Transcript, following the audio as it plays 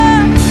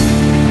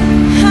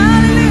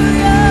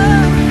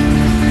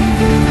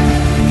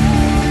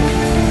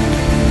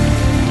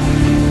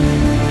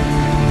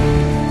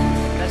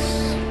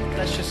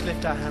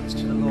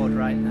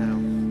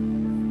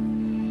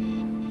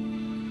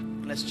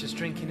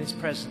His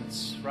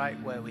presence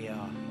right where we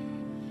are.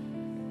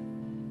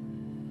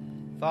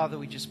 Father,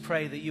 we just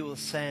pray that you will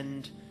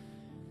send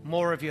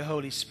more of your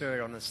Holy Spirit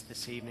on us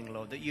this evening,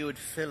 Lord, that you would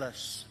fill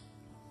us.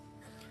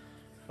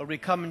 Lord, we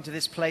come into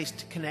this place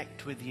to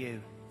connect with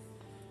you.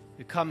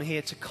 We come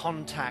here to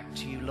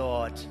contact you,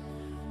 Lord,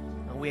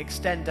 and we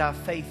extend our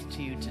faith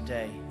to you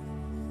today.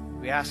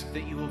 We ask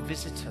that you will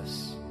visit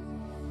us.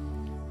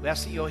 We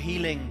ask that your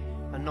healing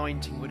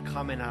anointing would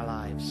come in our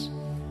lives.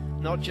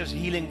 Not just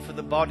healing for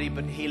the body,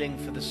 but healing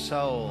for the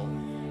soul.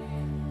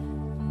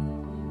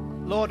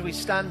 Lord, we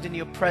stand in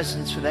your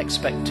presence with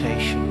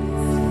expectation.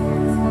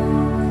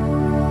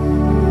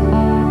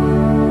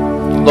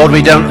 Lord,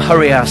 we don't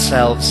hurry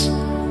ourselves,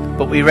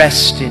 but we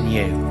rest in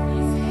you.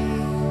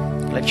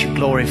 Let your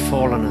glory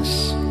fall on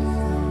us.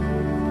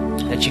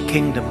 Let your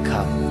kingdom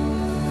come.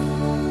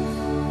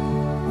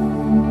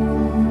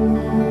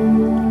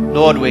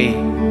 Lord, we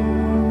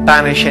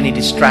banish any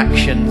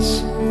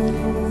distractions.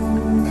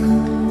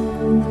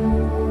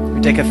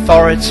 We take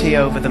authority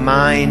over the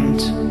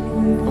mind,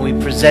 and we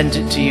present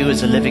it to you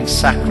as a living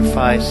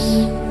sacrifice.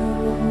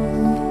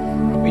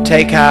 We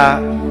take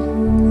our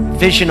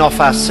vision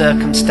off our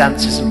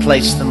circumstances and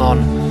place them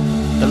on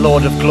the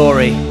Lord of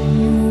glory.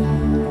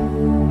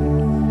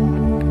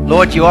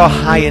 Lord, you are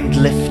high and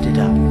lifted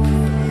up,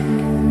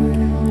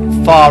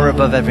 far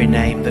above every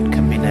name that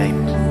can be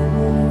named.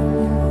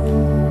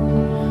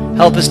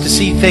 Help us to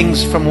see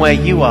things from where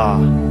you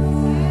are.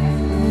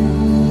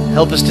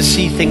 Help us to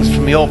see things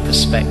from your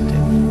perspective.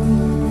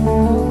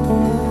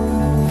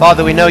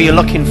 Father, we know you're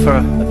looking for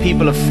a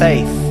people of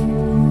faith,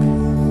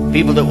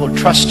 people that will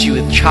trust you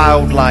with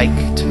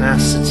childlike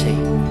tenacity,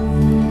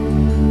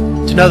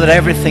 to know that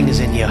everything is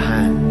in your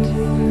hand.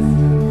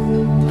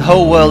 The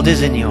whole world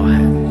is in your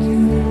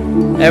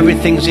hand.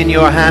 Everything's in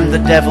your hand. The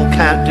devil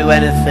can't do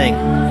anything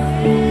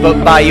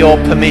but by your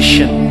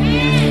permission.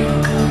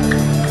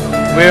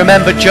 We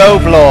remember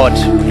Job, Lord.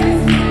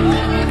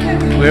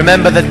 We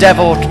remember the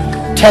devil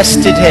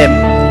tested him,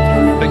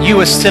 but you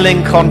were still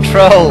in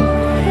control.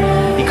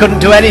 He couldn't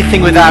do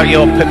anything without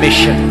your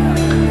permission.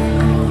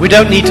 We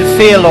don't need to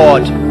fear,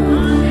 Lord,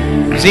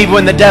 because even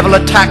when the devil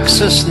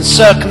attacks us and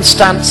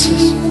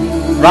circumstances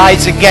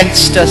rise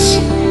against us,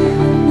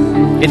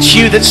 it's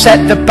you that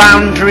set the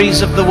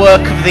boundaries of the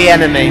work of the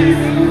enemy.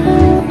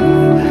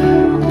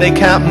 They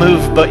can't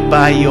move but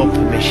by your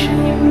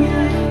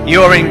permission.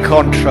 You're in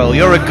control.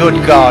 You're a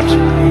good God.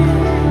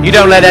 You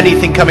don't let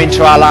anything come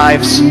into our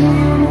lives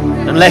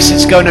unless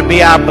it's going to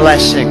be our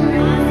blessing.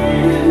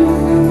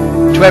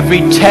 To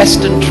every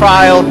test and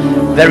trial,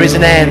 there is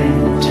an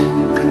end.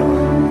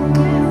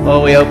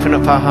 Oh, we open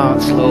up our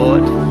hearts,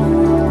 Lord.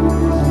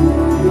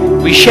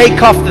 We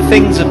shake off the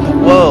things of the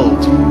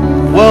world,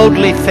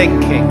 worldly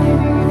thinking,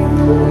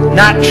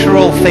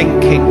 natural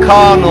thinking,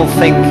 carnal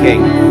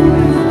thinking,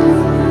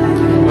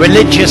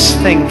 religious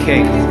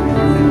thinking.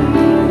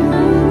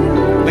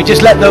 We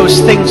just let those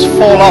things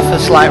fall off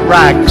us like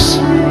rags.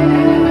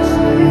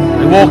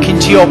 We walk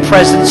into your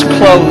presence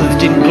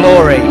clothed in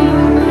glory.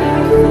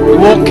 We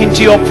walk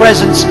into your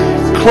presence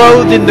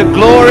clothed in the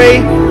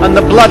glory and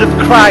the blood of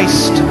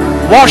Christ,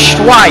 washed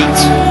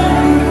white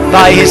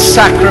by his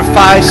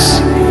sacrifice.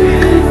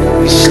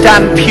 We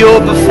stand pure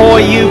before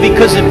you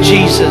because of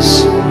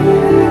Jesus.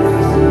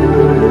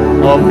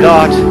 Oh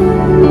God,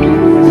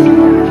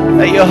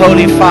 let your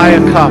holy fire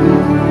come.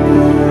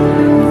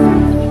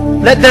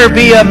 Let there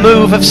be a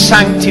move of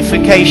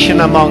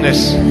sanctification among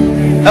us,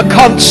 a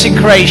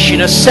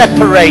consecration, a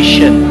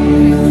separation.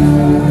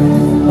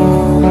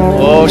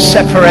 Oh,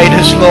 separate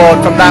us,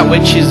 Lord, from that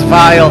which is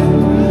vile,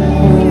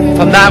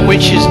 from that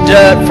which is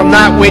dirt, from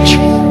that which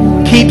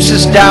keeps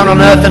us down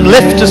on earth, and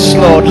lift us,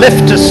 Lord,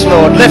 lift us,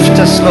 Lord, lift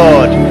us,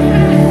 Lord.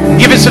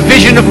 Give us a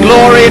vision of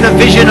glory and a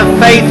vision of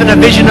faith and a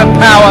vision of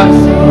power.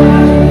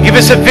 Give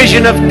us a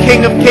vision of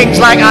King of Kings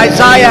like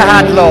Isaiah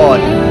had, Lord,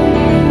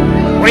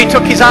 where he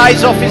took his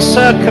eyes off his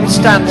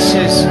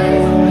circumstances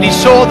and he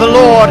saw the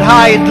Lord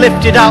high and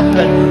lifted up,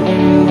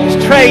 and his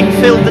train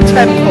filled the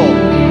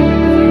temple.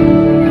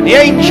 The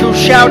angels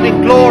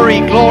shouting, glory,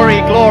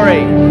 glory,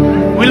 glory.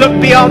 We look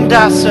beyond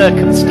our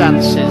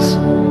circumstances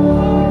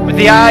with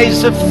the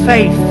eyes of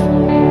faith.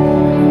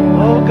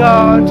 Oh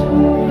God,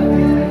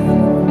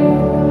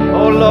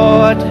 oh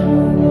Lord,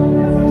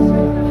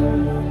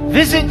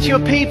 visit your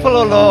people,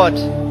 oh Lord.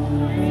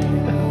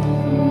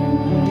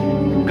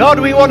 God,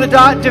 we want a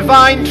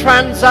divine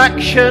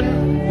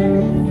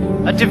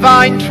transaction, a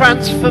divine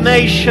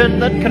transformation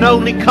that can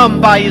only come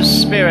by your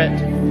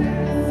Spirit.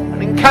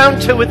 An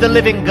encounter with the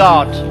living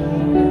God.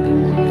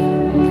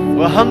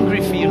 We're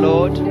hungry for you,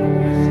 Lord.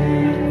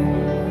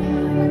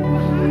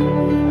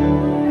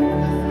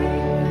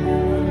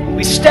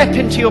 We step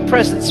into your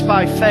presence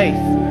by faith.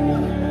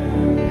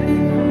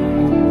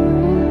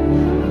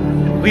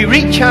 We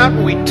reach out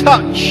and we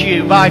touch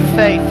you by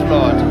faith,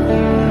 Lord.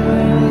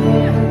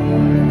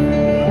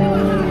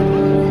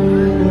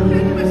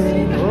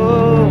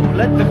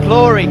 Let the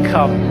glory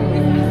come.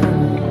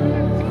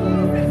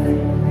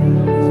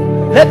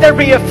 Let there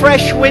be a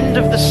fresh wind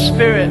of the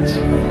Spirit.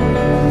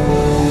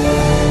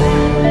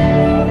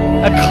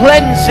 A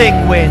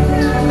cleansing wind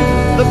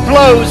that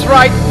blows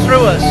right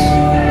through us.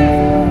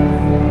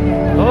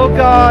 Oh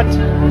God,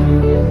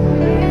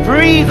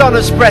 breathe on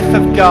us, breath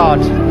of God.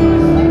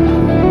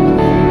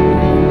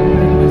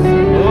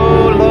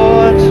 Oh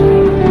Lord,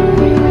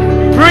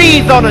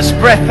 breathe on us,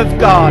 breath of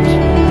God.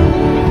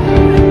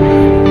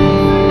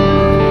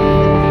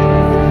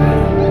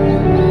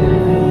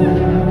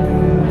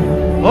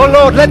 Oh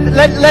Lord,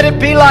 let it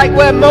be like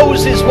where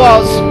Moses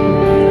was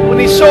when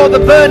he saw the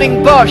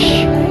burning bush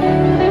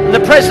and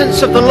the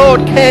presence of the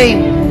Lord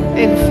came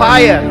in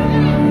fire.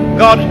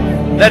 God,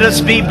 let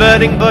us be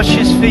burning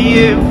bushes for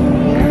you.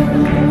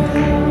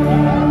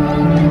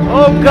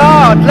 Oh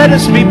God, let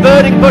us be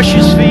burning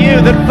bushes for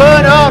you that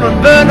burn on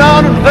and burn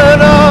on and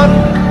burn on,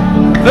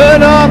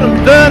 burn on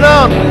and burn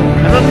on,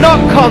 and are not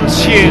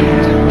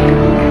consumed,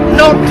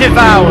 not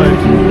devoured,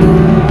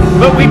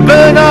 but we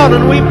burn on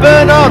and we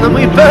burn on and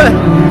we burn.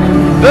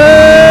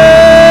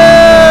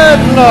 Burn,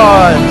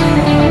 Lord,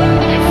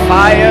 your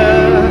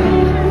fire,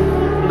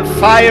 the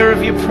fire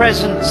of your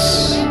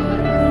presence,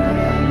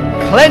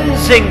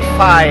 cleansing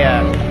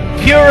fire,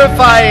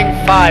 purifying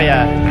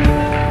fire.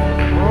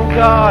 Oh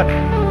God,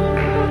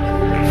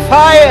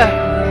 fire.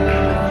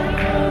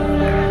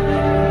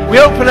 We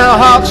open our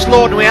hearts,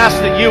 Lord, and we ask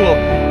that you will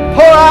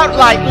pour out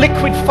like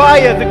liquid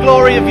fire the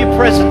glory of your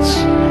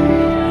presence.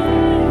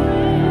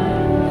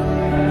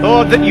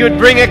 Lord, that you would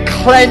bring a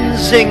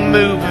cleansing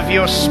move of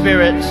your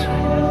Spirit.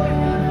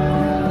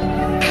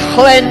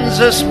 Cleanse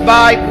us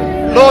by...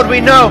 Lord, we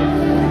know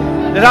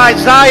that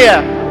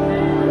Isaiah,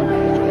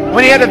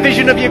 when he had a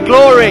vision of your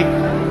glory,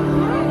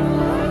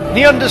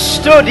 he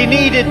understood he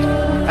needed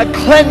a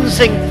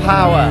cleansing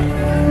power.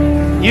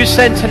 You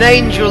sent an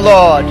angel,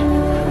 Lord,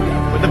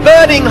 with a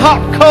burning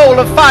hot coal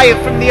of fire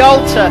from the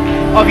altar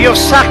of your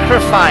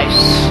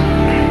sacrifice.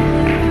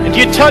 And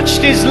you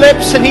touched his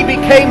lips and he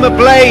became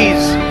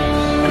ablaze.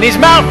 And his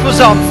mouth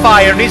was on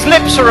fire, and his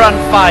lips are on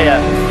fire,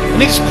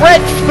 and he spread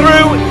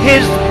through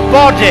his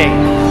body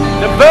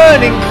the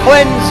burning,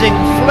 cleansing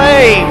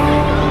flame.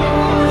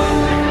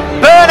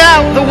 Burn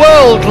out the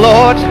world,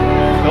 Lord.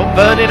 Don't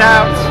burn it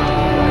out.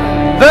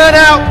 Burn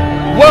out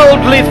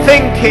worldly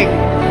thinking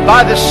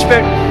by the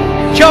Spirit.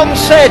 John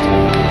said,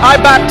 I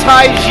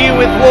baptize you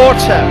with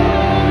water,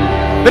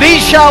 but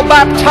he shall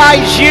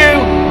baptize you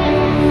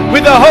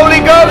with the Holy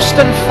Ghost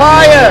and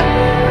fire.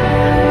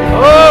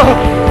 Oh,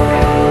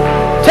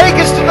 take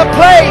us to the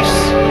place.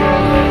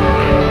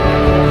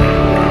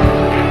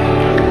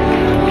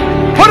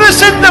 Put us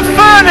in the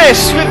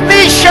furnace with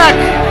Meshach,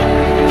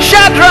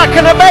 Shadrach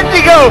and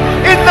Abednego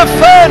in the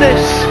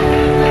furnace.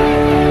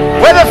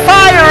 Where the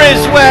fire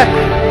is, where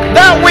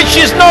that which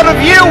is not of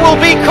you will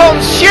be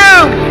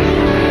consumed.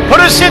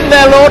 Put us in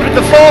there, Lord, with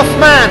the fourth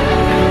man.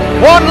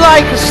 One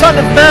like a son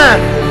of man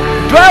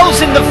dwells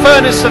in the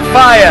furnace of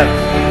fire.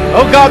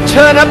 Oh God,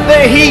 turn up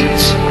the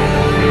heat.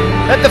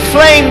 Let the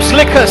flames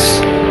lick us.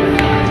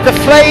 The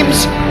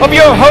flames of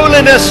your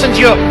holiness and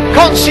your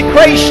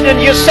consecration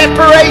and your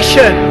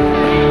separation.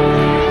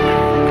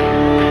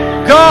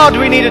 God,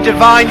 we need a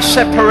divine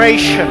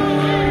separation.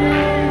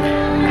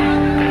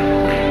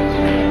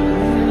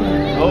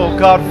 Oh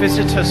God,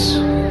 visit us.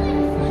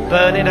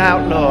 Burn it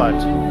out, Lord.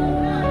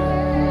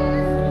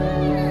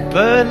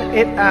 Burn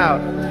it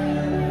out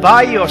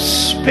by your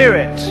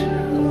Spirit.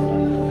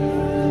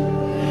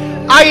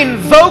 I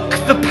invoke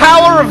the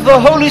power of the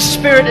Holy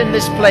Spirit in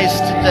this place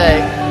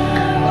today.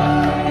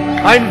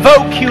 I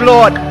invoke you,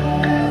 Lord,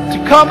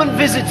 to come and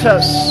visit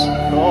us.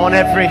 On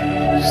every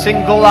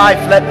single life,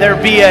 let there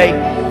be a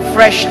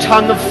fresh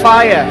tongue of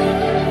fire.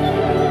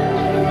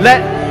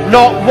 Let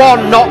not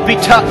one not be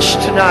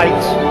touched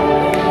tonight,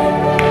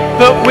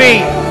 but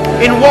we,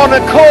 in one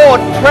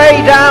accord,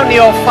 pray down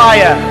your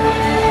fire.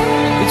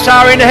 It's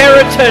our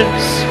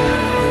inheritance.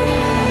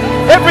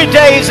 Every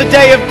day is a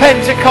day of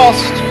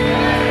Pentecost.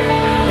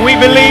 We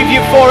believe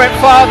you for it,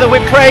 Father. We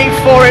pray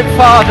for it,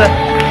 Father.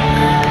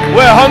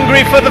 We're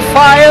hungry for the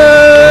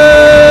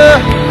fire.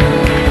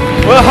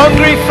 We're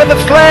hungry for the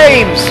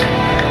flames.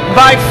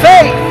 By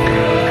faith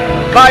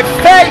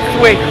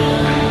we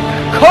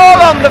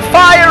call on the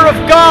fire of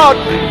God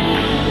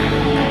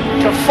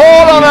to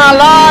fall on our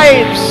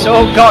lives.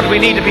 Oh God, we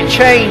need to be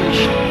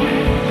changed.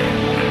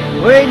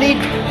 We need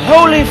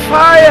holy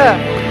fire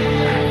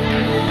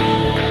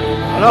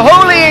and a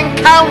holy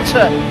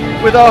encounter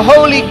with a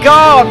holy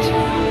God.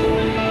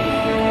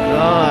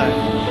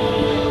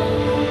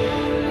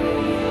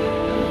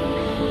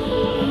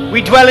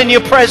 We dwell in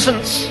your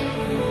presence.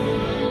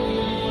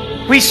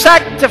 We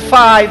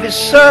sanctify this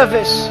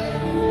service.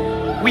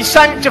 We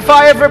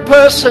sanctify every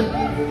person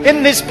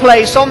in this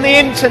place, on the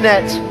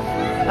internet.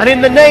 And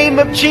in the name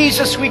of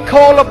Jesus, we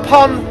call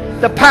upon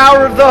the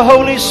power of the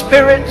Holy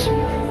Spirit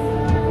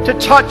to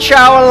touch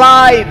our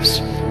lives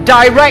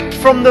direct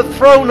from the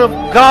throne of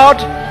God.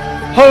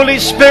 Holy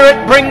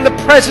Spirit, bring the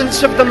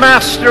presence of the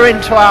Master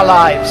into our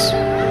lives.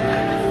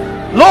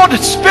 Lord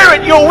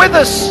Spirit, you're with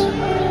us,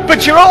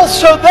 but you're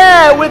also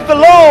there with the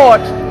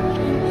Lord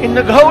in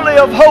the Holy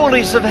of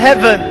Holies of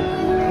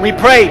heaven. We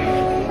pray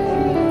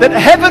that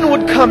heaven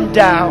would come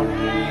down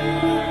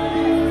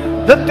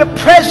that the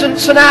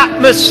presence and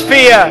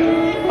atmosphere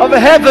of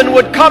heaven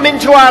would come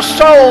into our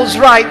souls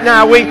right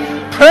now. We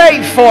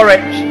pray for it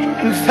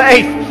in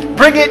faith.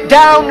 Bring it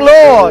down,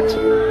 Lord.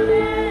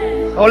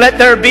 Oh, let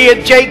there be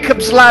a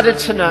Jacob's ladder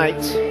tonight,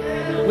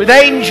 with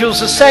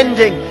angels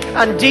ascending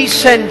and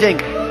descending.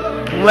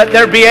 And let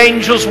there be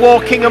angels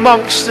walking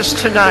amongst us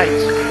tonight,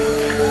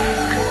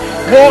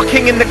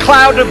 walking in the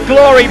cloud of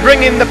glory,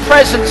 bringing the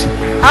presence.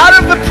 Out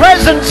of the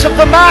presence of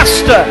the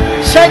Master,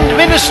 send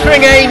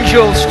ministering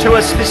angels to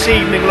us this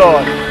evening,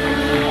 Lord.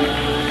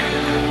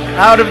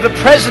 Out of the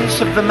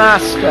presence of the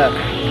Master,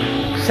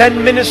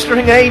 send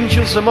ministering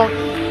angels among.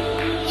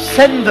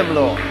 Send them,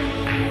 Lord.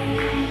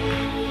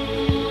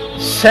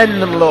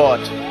 Send them,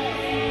 Lord.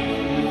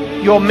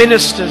 Your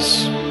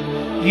ministers.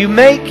 You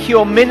make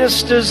your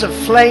ministers a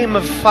flame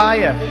of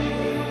fire.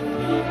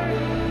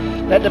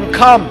 Let them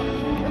come.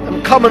 Let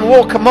them come and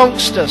walk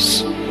amongst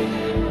us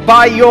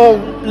by your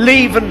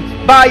leave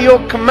and by your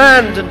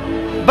command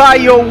and by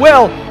your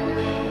will.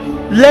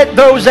 Let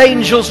those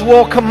angels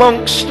walk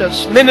amongst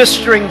us,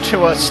 ministering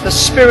to us the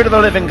Spirit of the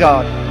living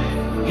God,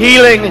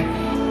 healing,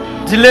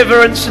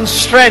 deliverance and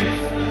strength.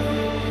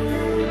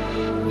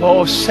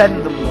 Oh,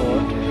 send them,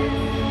 Lord.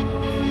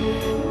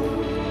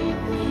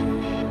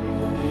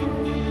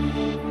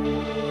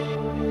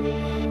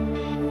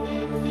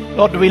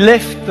 Lord, we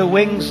lift the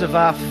wings of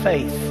our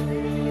faith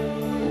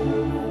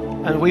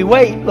and we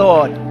wait,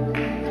 Lord,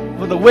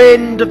 for the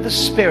wind of the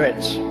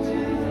Spirit.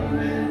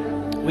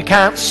 We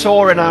can't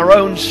soar in our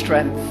own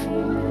strength.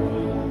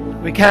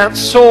 We can't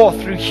soar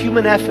through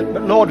human effort,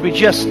 but Lord, we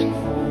just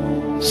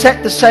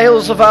set the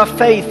sails of our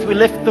faith. We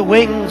lift the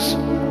wings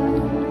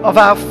of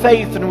our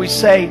faith and we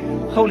say,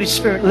 Holy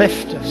Spirit,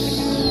 lift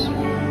us.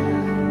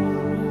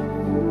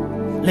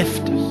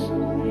 Lift us.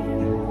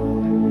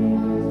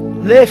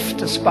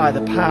 Lift us by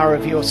the power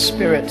of your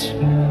Spirit.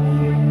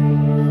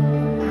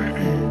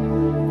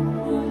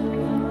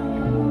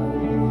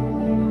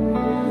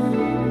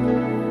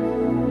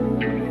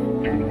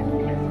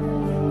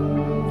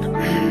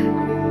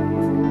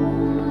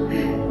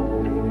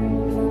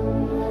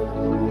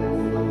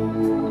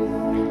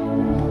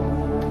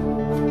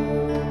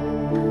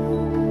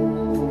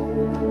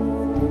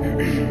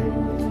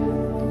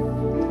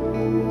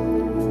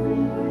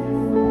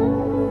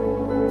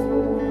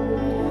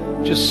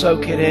 Just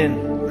soak it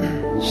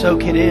in.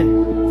 Soak it in.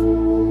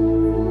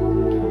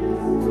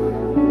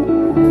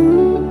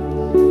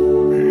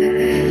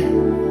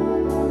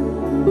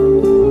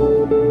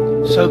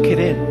 Soak it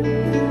in.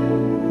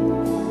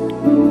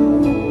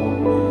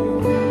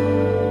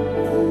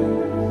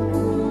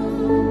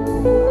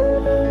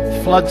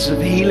 Floods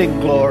of healing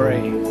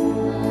glory.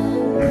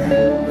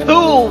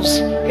 Pools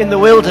in the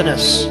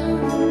wilderness.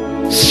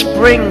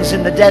 Springs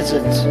in the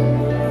desert.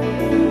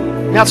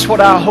 That's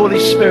what our Holy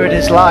Spirit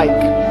is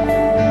like.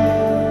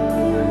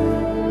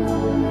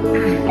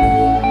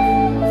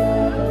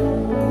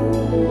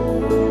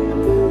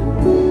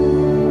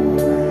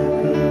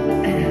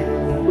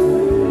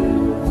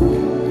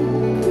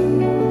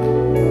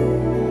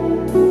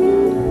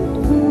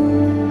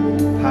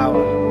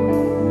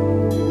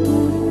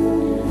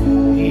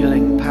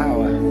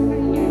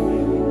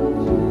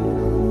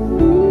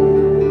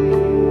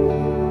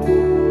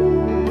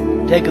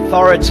 Take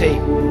authority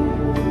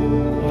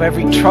of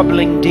every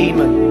troubling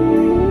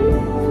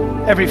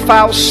demon, every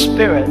foul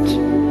spirit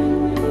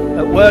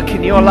at work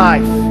in your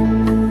life.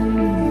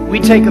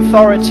 We take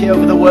authority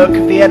over the work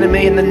of the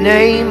enemy in the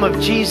name of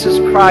Jesus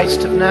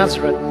Christ of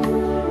Nazareth.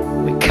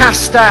 We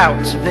cast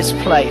out of this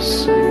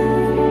place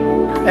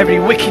every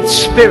wicked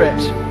spirit,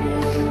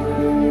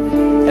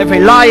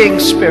 every lying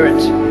spirit,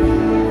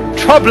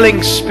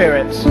 troubling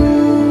spirit.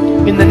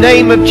 In the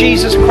name of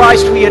Jesus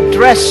Christ, we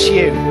address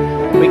you.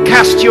 We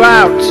cast you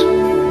out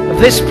of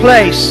this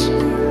place.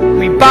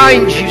 We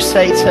bind you,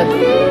 Satan.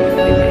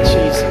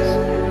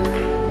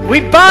 Jesus. We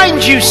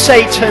bind you,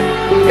 Satan,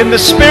 in the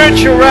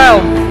spiritual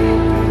realm.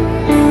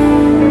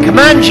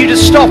 Command you to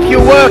stop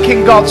your work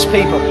in God's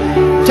people.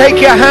 Take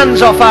your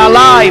hands off our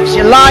lives,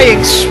 you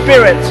lying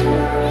spirit,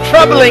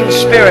 troubling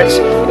spirits.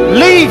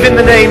 Leave in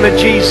the name of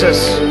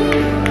Jesus.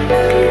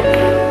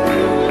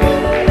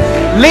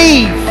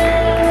 Leave.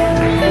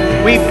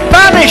 We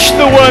banish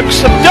the works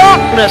of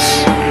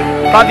darkness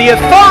by the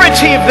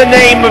authority of the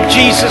name of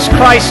Jesus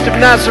Christ of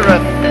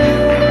Nazareth.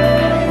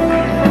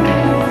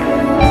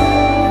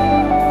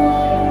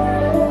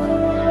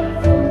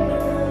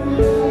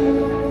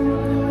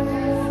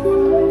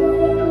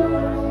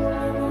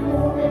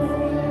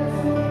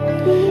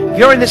 If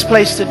you're in this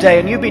place today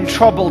and you've been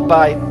troubled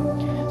by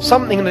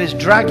something that is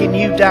dragging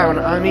you down,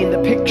 I mean,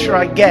 the picture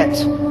I get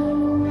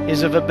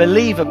is of a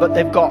believer, but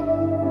they've got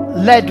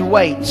lead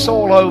weights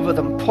all over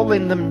them,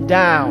 pulling them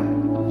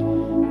down.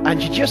 And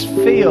you just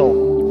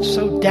feel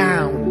so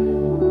down.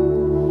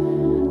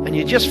 And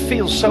you just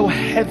feel so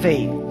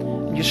heavy.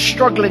 And you're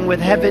struggling with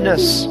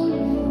heaviness.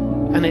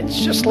 And it's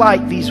just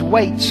like these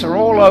weights are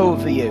all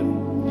over you.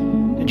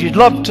 And you'd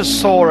love to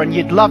soar and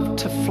you'd love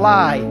to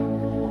fly.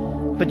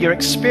 But your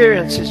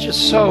experience is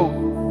just so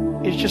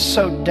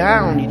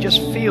down. You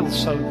just feel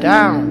so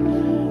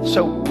down.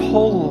 so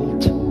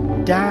pulled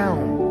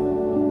down.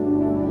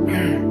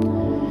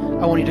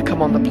 I want you to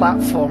come on the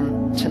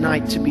platform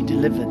tonight to be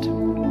delivered.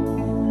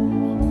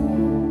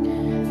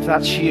 If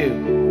that's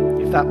you,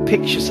 if that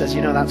picture says,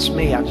 you know, that's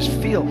me, I just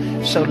feel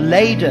so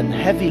laden,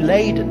 heavy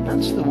laden,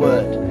 that's the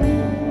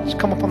word. Just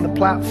come up on the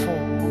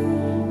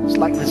platform. It's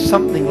like there's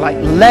something like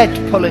lead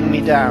pulling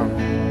me down.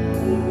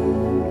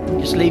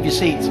 Just leave your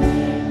seats.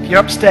 If you're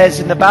upstairs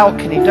in the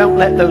balcony, don't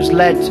let those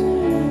lead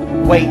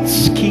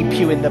weights keep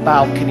you in the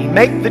balcony.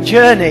 Make the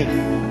journey.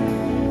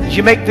 As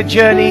you make the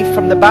journey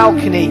from the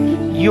balcony,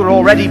 you'll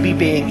already be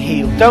being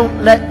healed.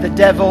 Don't let the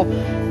devil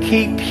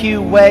keep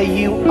you where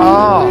you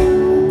are.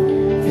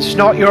 It's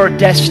not your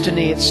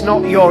destiny. It's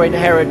not your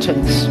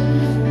inheritance.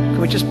 Can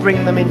we just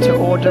bring them into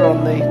order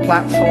on the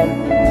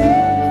platform?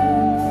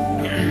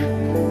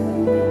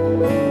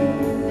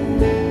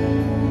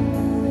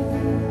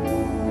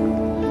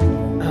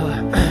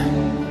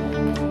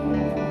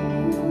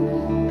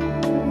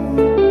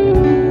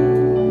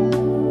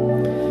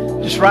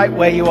 Just right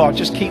where you are.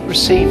 Just keep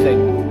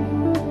receiving.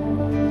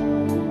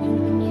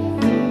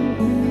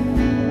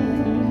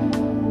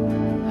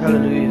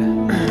 Hallelujah.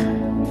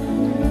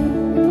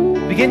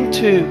 Begin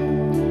to,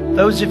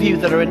 those of you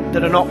that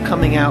are not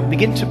coming out,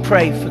 begin to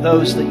pray for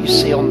those that you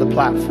see on the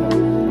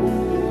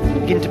platform.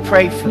 Begin to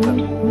pray for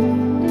them.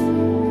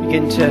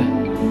 Begin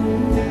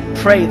to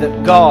pray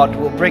that God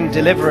will bring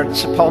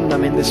deliverance upon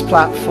them in this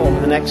platform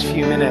in the next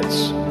few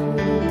minutes.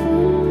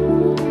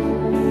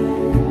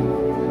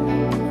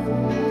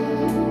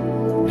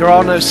 There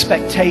are no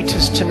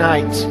spectators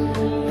tonight.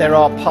 There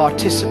are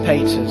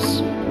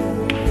participators.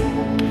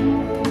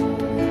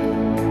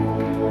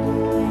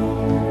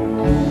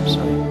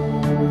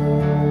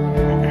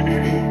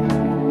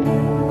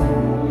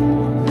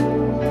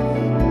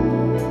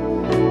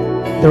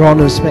 There are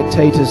no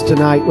spectators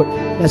tonight.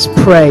 Let's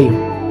pray.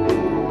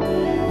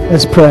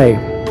 Let's pray.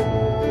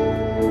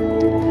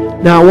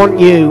 Now I want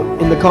you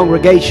in the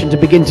congregation to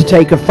begin to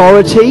take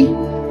authority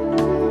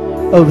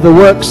over the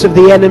works of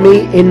the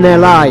enemy in their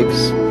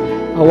lives.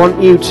 I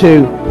want you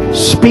to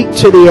speak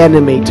to the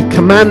enemy, to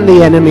command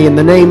the enemy in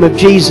the name of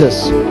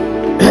Jesus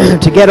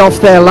to get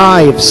off their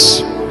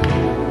lives.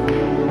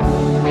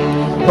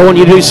 I want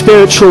you to do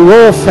spiritual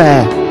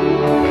warfare.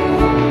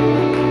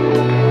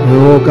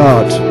 Oh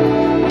God.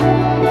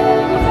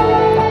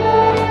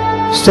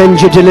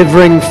 Send your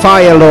delivering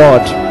fire,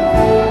 Lord.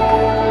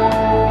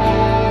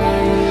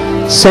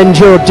 Send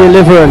your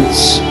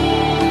deliverance.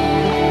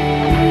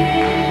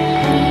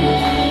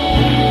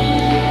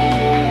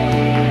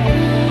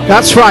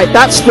 That's right,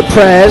 that's the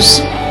prayers.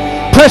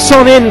 Press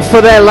on in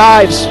for their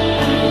lives.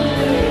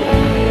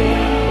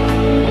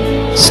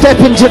 Step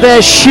into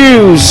their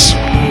shoes.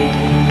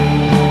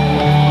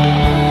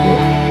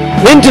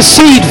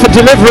 Intercede for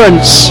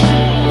deliverance,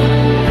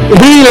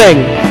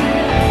 healing.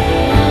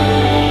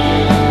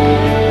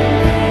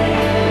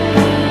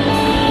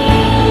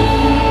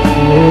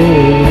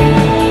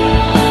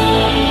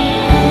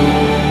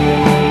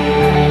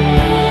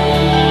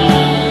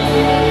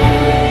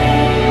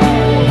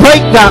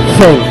 Break that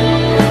thing.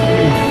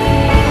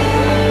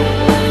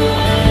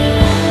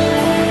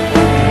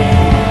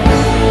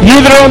 You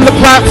that are on the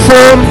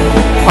platform,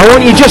 I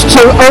want you just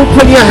to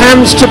open your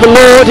hands to the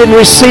Lord and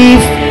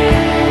receive.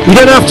 You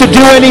don't have to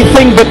do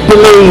anything but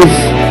believe.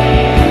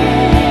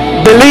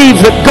 Believe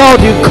that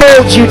God who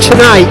called you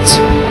tonight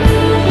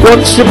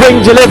wants to bring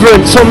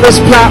deliverance on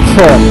this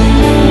platform.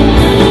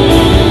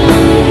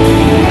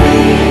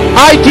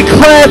 I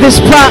declare this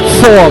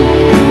platform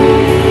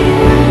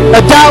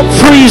a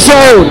doubt-free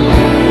zone.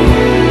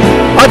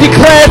 I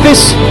declare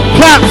this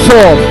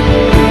platform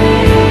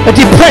a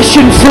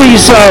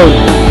depression-free zone.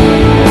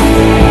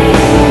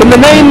 In the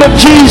name of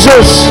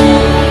Jesus,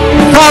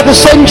 Father,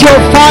 send your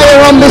fire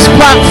on this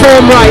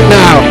platform right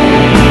now.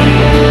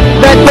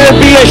 Let there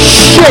be a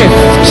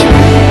shift.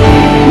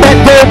 Let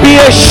there be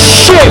a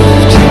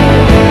shift.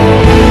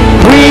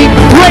 We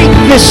break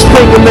this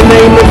thing in the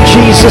name of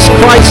Jesus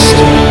Christ.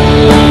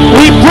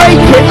 We break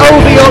it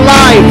over your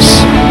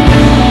lives.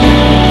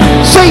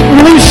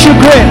 Satan, loose your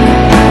grip.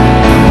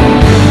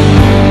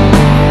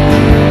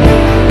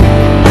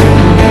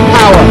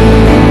 Power.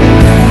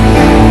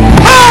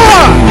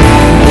 Power!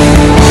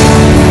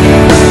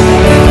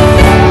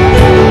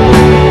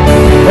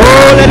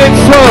 Oh, let it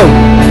flow.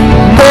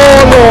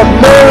 More, Lord,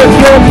 more of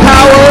your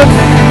power.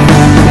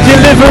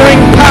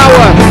 Delivering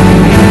power.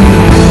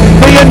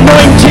 The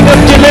anointing of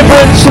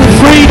deliverance and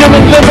freedom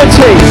and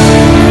liberty.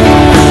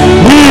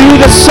 He who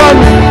the Son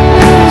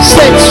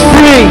sets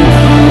free.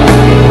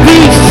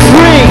 Be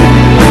free.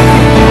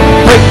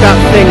 Break that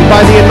thing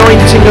by the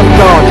anointing of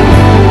God.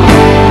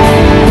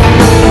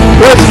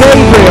 Where's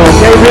Gabriel?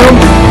 Gabriel,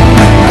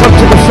 come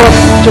to the front.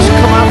 Just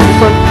come out the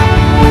front.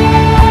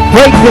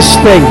 Break this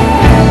thing.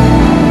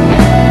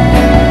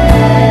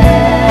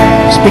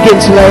 Just begin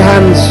to lay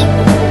hands.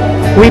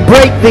 We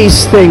break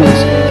these things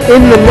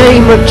in the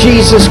name of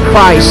Jesus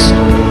Christ.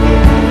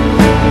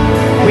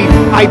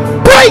 I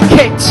break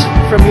it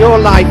from your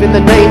life in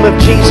the name of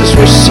Jesus.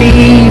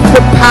 Receive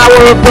the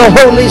power of the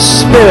Holy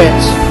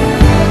Spirit.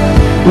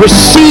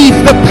 receive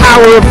the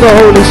power of the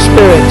Holy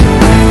Spirit.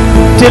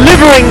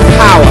 Delivering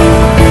power,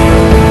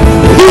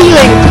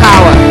 healing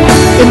power.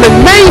 In the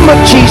name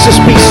of Jesus,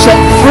 be set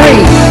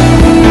free.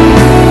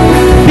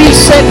 Be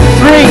set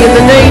free in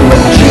the name of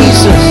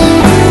Jesus.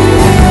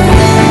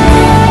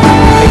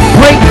 I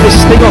break this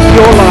thing off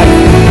your life.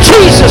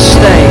 Jesus'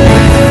 name.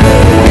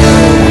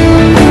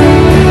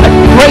 I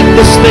break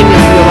this thing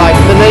off your life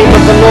in the name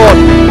of the Lord.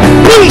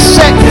 Be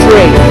set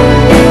free.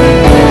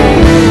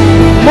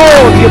 More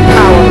of your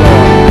power,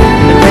 Lord.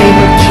 In the name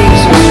of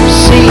Jesus.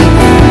 Receive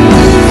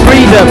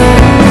freedom,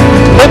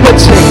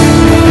 liberty.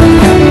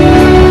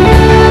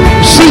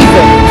 Receive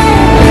it.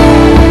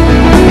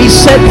 Be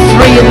set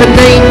free in the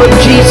name of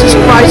Jesus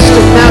Christ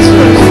of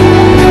Nazareth.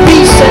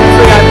 Be set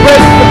free. I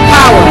break the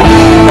power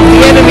of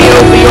the enemy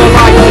over your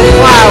life. The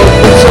cloud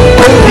that's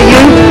over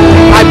you.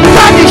 I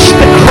banish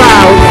the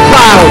cloud.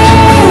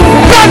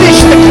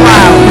 Banish the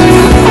cloud.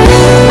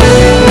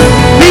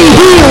 Be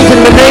healed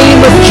in the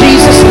name of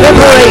Jesus.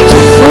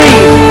 Liberated, free.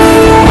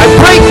 I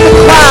break the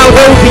cloud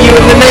over you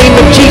in the name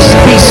of Jesus.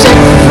 Be set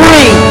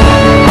free.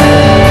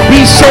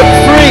 Be set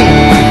free.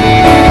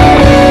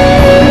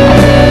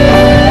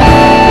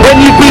 When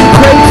you've been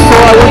prayed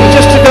for, I want you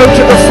just to go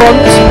to the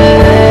front,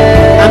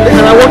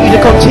 and I want you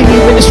to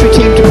continue, ministry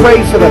team, to pray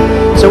for them.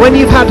 So when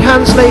you've had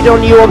hands laid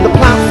on you on the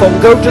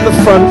platform, go to the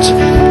front,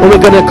 and we're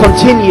going to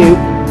continue.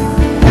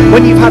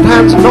 When you've had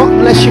hands, not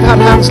unless you've had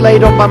hands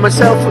laid on by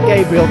myself or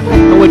Gabriel,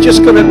 and we're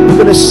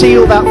going to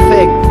seal that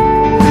thing.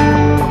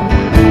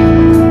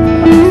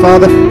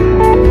 Father,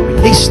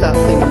 release that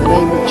thing in the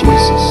name of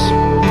Jesus.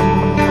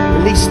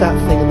 Release that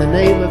thing in the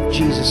name of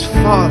Jesus.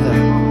 Father,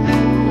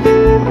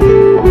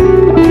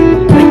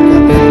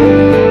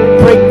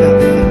 break that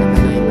thing in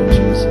the name of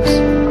Jesus.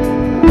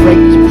 Break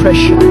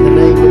depression in the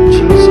name of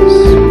Jesus.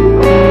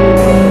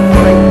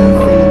 Break that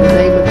thing in the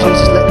name of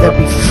Jesus. Let there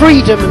be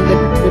freedom and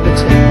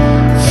liberty.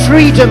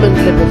 Freedom and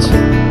liberty.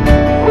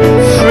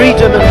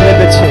 Freedom and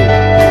liberty.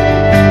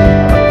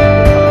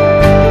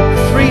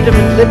 Freedom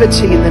and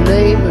liberty in the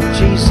name of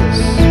Jesus.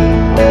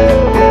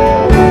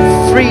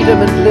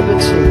 Freedom and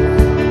liberty.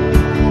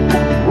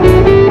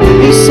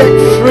 Be set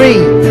free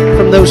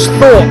from those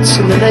thoughts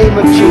in the name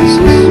of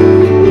Jesus.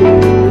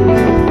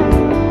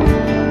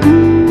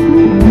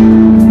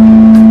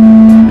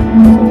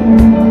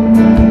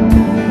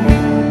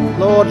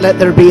 Lord, let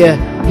there be a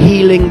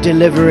healing,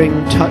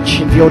 delivering touch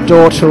of your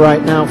daughter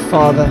right now,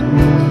 Father.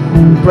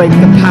 Break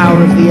the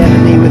power of the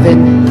enemy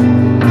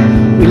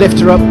within. We lift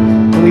her up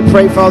and we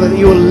pray, Father, that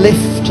you will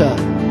lift her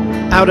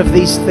out of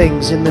these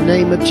things in the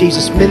name of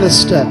Jesus.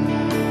 Minister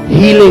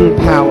healing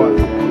power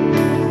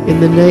in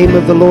the name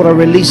of the Lord. I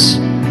release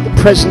the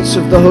presence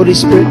of the Holy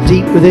Spirit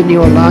deep within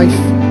your life,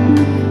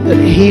 that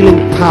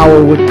healing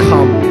power would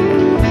come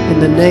in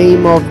the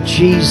name of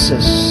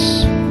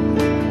Jesus,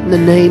 in the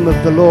name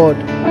of the Lord.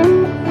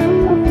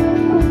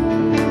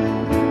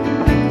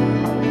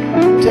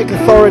 Take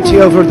authority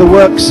over the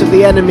works of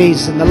the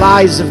enemies and the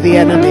lies of the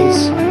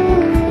enemies.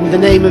 In the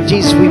name of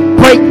Jesus, we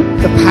break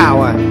the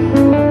power.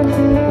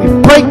 We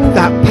break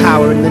that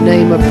power in the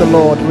name of the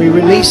Lord. We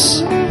release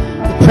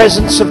the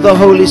presence of the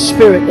Holy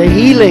Spirit, the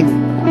healing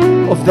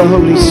of the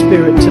Holy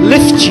Spirit to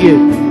lift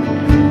you.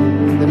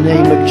 In the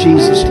name of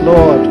Jesus,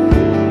 Lord.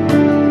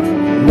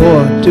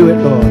 Lord, do it,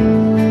 Lord.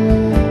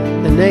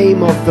 In the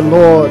name of the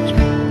Lord,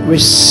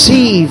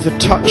 receive a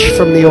touch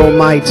from the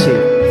Almighty.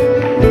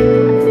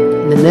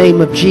 In the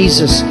name of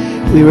Jesus,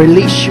 we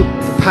release your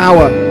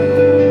power.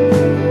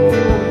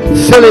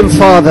 Fill him,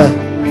 Father.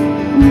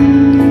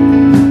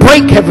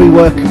 Break every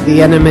work of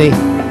the enemy,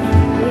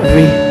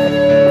 every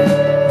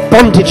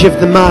bondage of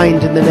the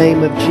mind in the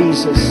name of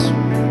Jesus.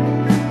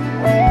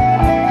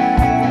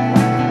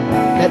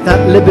 Let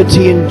that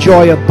liberty and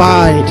joy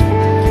abide.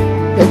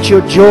 Let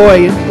your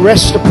joy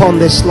rest upon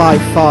this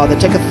life, Father.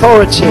 Take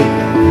authority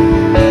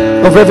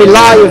over every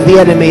lie of the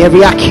enemy,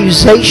 every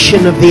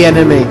accusation of the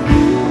enemy.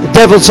 The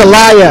devil's a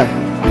liar.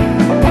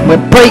 We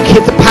break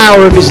the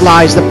power of his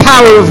lies, the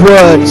power of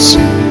words.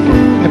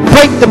 I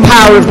break the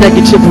power of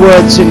negative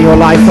words in your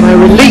life, and I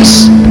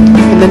release,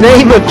 in the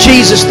name of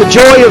Jesus, the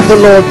joy of the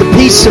Lord, the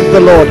peace of the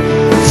Lord,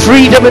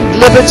 freedom and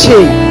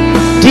liberty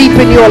deep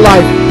in your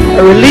life.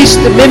 I release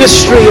the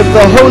ministry of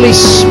the Holy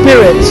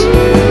Spirit.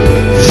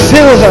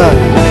 Fill her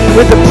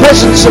with the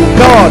presence of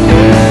God.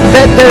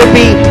 Let there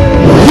be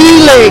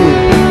healing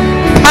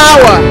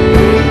power.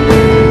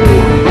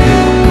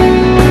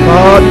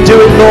 God, do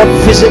it, Lord.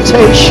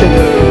 Visitation.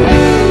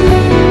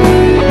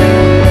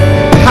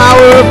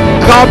 Power of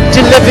God,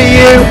 deliver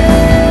you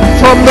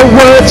from the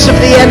words of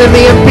the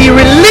enemy and be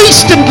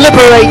released and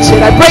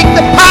liberated. I break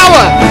the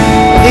power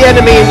of the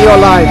enemy in your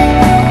life.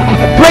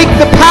 I break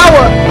the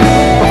power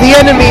of the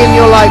enemy in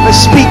your life. I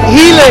speak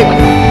healing,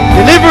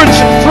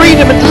 deliverance and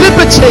freedom and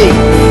liberty.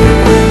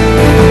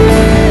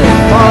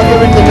 Father,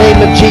 in the name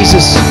of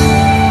Jesus,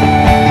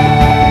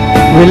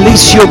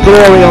 release your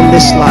glory on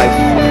this life.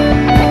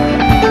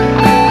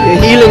 Your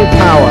healing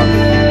power.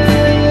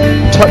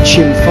 Touch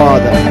him,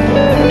 Father.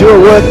 Do a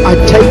work. I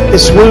take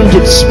this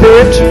wounded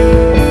spirit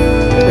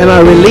and I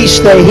release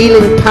their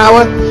healing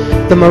power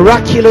the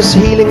miraculous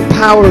healing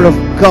power of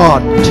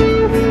God.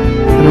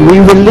 And we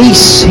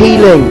release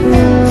healing,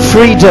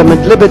 freedom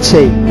and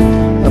liberty.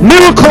 A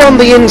miracle on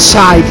the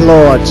inside,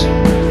 Lord.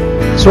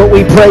 That's what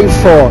we pray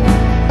for.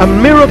 A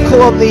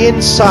miracle on the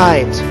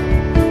inside.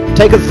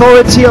 Take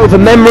authority over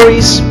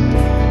memories.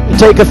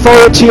 Take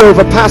authority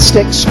over past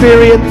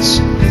experience.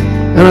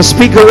 And I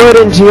speak a word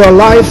into your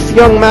life,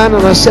 young man,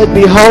 and I said,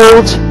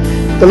 behold,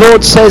 the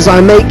Lord says, I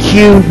make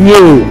you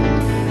new.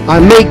 I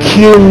make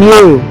you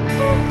new.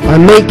 I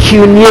make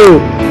you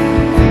new.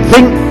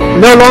 Think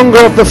no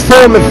longer of the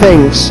former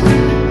things.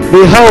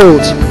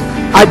 Behold,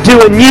 I do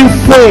a new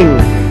thing,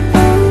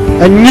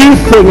 a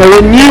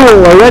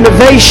renewal, a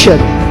renovation,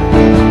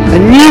 a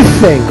new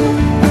thing.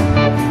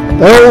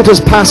 The old has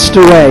passed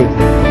away.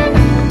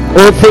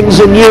 All things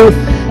are new,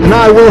 and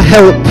I will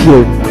help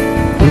you,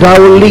 and I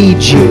will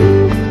lead you,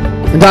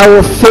 and I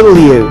will fill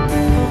you,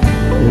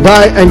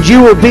 and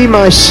you will be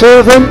my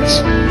servant,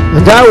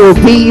 and I will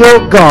be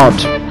your God,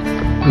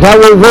 and I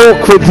will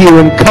walk with you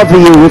and cover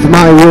you with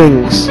my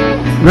wings,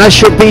 and I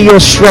shall be your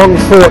strong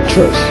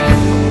fortress,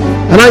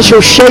 and I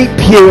shall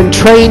shape you and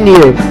train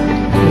you,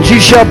 and you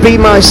shall be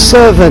my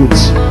servant,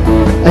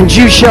 and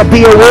you shall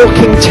be a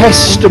walking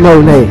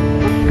testimony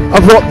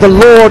of what the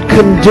Lord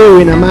can do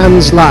in a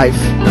man's life.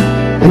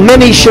 And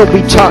many shall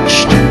be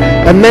touched,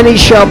 and many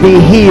shall be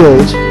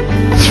healed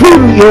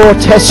through your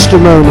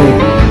testimony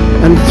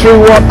and through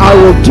what I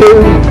will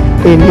do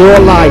in your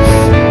life,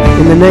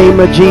 in the name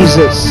of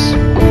Jesus.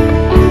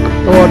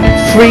 Lord,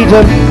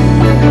 freedom,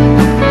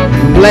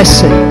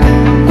 blessing,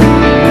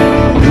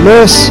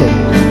 mercy.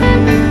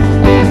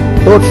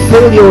 Lord,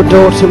 fill your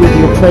daughter with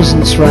your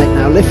presence right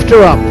now. Lift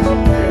her up.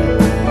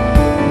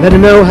 Let her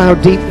know how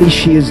deeply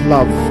she is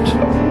loved.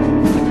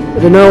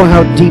 Let her know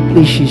how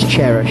deeply she's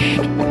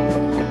cherished.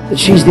 That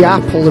she's the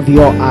apple of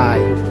your eye.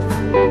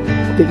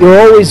 That you're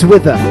always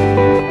with her.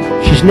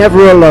 She's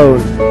never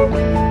alone.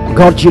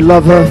 God, you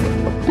love her.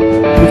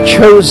 You've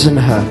chosen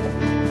her.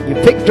 You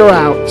picked her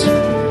out.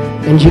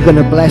 And you're going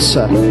to bless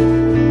her.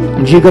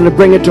 And you're going to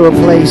bring her to a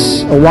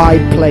place, a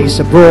wide place,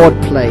 a broad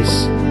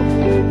place.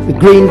 The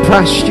green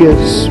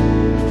pastures.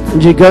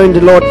 And you're going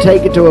to, Lord,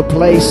 take her to a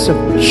place of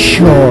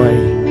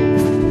joy.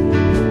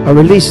 I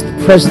release the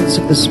presence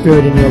of the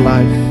Spirit in your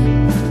life.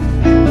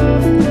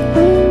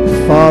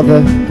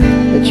 Father,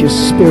 let your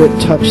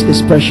Spirit touch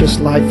this precious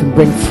life and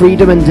bring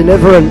freedom and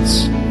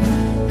deliverance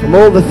from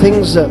all the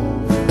things that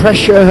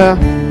pressure her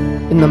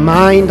in the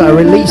mind. I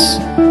release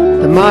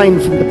the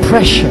mind from the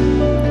pressure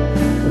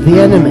of the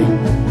enemy.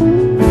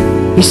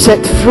 He's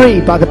set free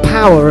by the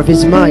power of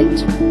his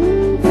might.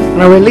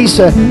 And I release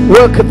a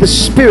work of the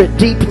Spirit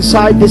deep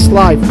inside this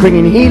life,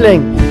 bringing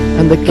healing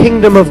and the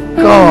kingdom of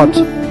God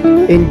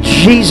in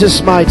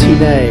Jesus' mighty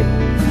name.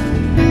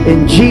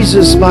 In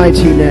Jesus'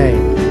 mighty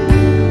name.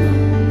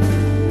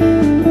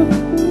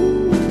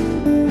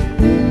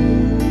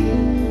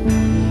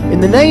 In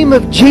the name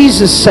of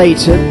Jesus,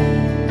 Satan,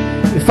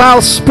 the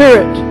foul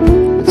spirit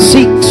that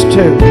seeks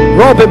to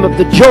rob him of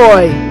the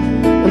joy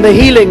and the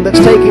healing that's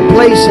taking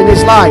place in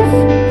his life,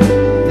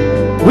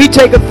 we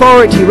take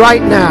authority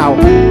right now,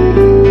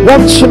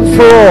 once and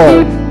for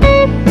all,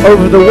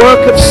 over the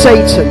work of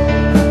Satan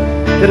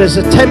that has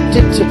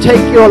attempted to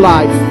take your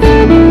life.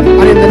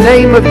 And in the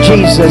name of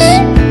Jesus,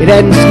 it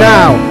ends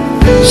now.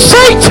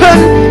 Satan,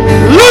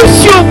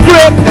 loose your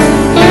grip,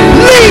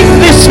 leave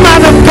this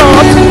man of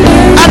God,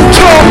 and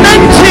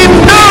torment him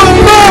no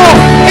more.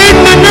 In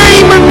the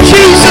name of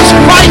Jesus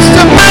Christ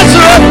of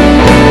Nazareth,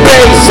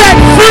 be set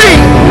free.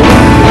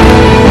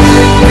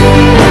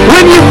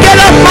 When you get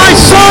up, my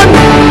son,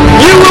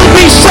 you will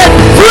be set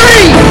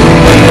free.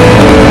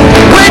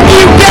 When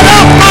you get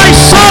up, my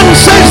son,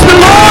 says the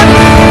Lord,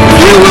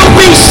 you will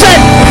be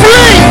set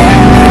free.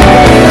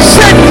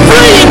 Set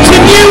free into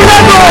new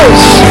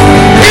levels.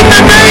 In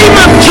the name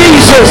of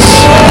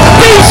Jesus,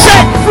 be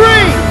set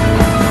free.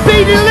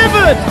 Be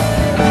delivered.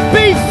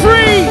 Be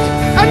freed.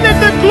 And let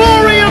the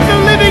glory of the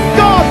living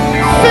God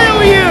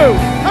fill you.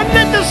 And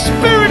let the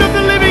Spirit of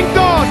the living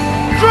God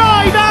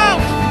drive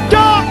out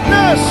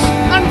darkness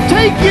and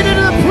take you to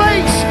the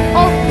place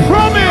of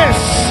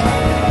promise.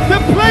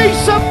 The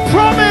place of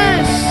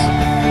promise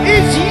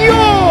is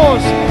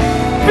yours.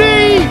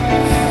 Be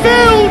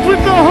filled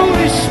with the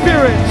Holy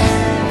Spirit.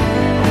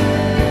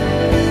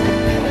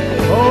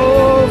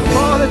 Oh,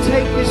 Father,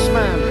 take this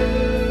man.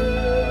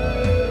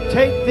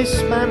 Take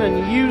this man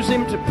and use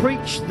him to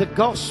preach the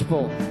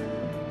gospel.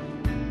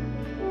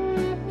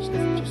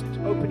 Just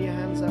open your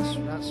hands. That's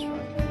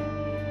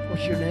right.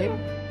 What's your name?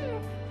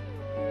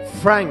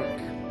 Frank.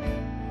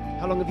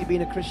 How long have you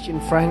been a Christian,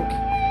 Frank?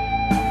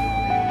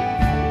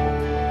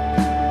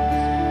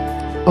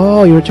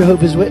 Oh, you're a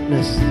Jehovah's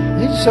Witness.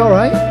 It's all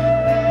right.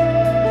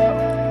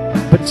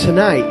 But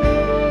tonight,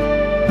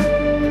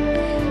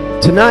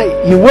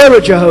 you were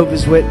a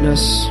Jehovah's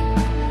Witness.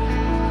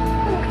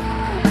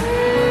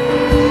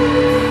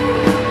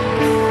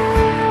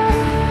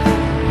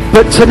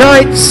 But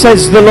tonight,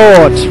 says the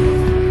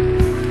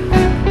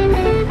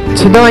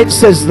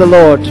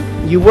Lord,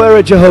 you were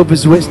a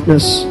Jehovah's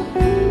Witness.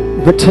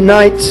 But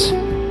tonight,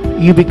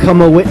 you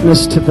become a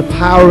witness to the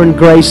power and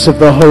grace of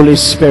the Holy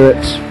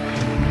Spirit.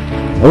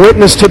 A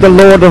witness to the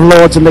Lord of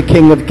Lords and the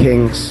King of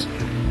Kings.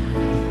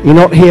 You're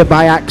not here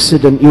by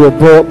accident. You were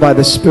brought by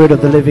the Spirit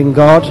of the living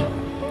God.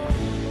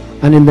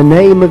 And in the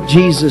name of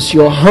Jesus,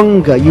 you've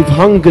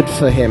hungered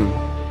for him.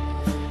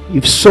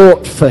 You've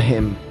sought for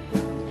him.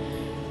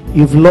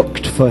 You've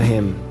looked for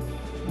him.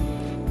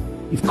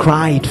 You've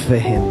cried for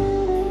him.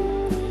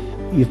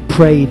 You've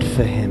prayed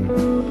for him.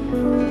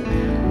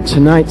 And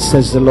tonight,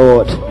 says the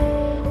Lord,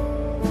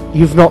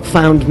 you've not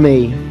found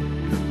me,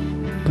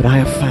 but I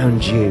have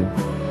found you.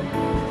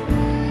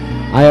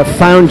 I have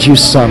found you,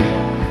 son.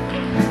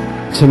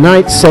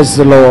 Tonight, says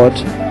the Lord,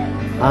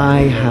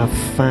 I have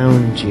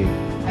found you.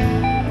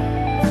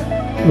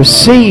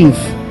 Receive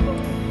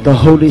the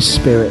Holy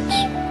Spirit.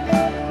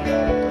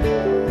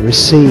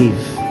 Receive.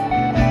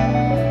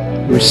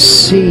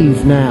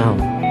 Receive now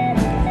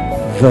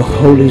the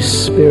Holy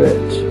Spirit.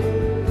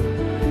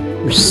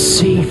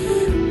 Receive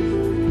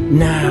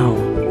now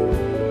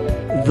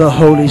the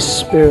Holy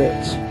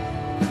Spirit.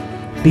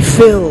 Be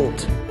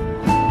filled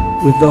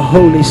with the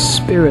Holy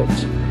Spirit.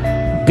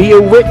 Be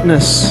a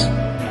witness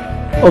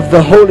of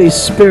the Holy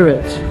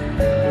Spirit.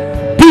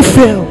 Be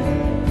filled.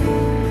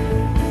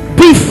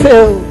 Be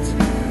filled.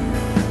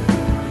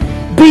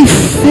 Be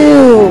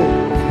filled.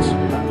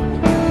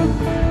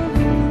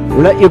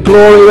 Let your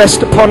glory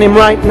rest upon him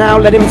right now.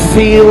 Let him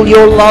feel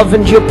your love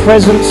and your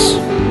presence.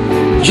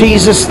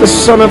 Jesus, the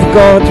Son of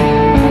God,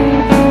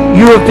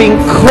 you have been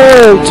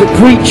called to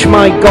preach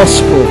my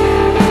gospel,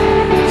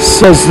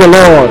 says the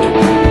Lord.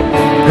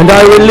 And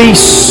I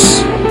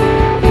release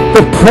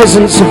the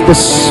presence of the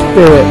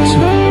Spirit.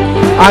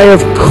 I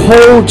have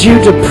called you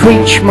to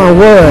preach my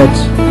word.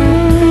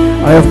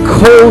 I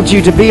have called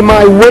you to be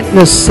my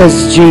witness,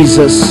 says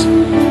Jesus.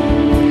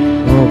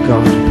 Oh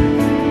God.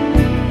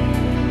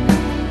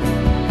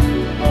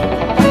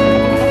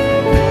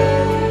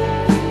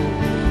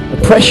 A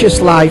precious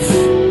life.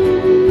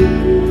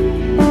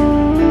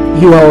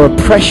 You are a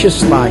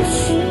precious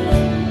life.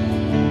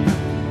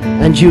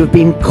 And you have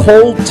been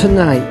called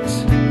tonight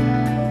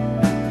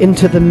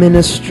into the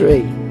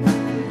ministry.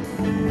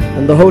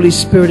 And the Holy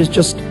Spirit is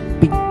just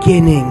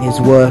beginning his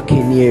work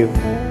in you.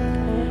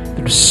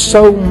 There's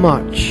so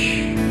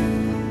much.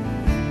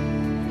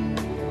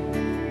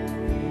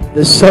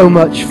 There's so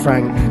much,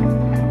 Frank.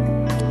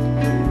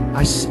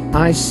 I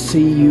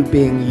see you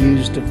being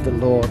used of the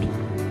Lord.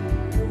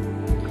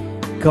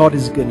 God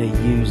is going to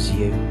use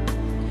you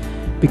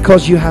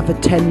because you have a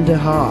tender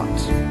heart.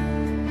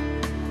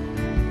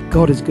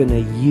 God is going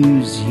to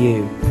use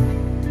you.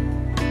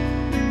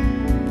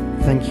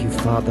 Thank you,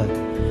 Father.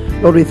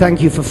 Lord, we thank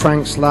you for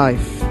Frank's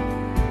life.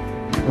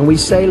 And we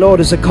say, Lord,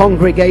 as a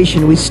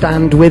congregation, we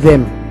stand with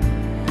him.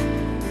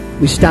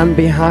 We stand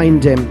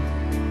behind him.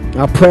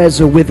 Our prayers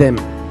are with him.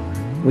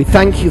 We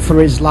thank you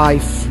for his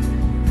life.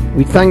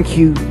 We thank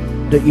you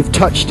that you've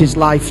touched his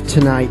life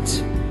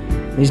tonight.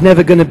 He's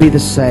never going to be the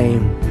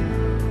same.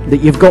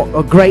 That you've got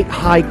a great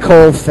high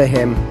call for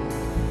him.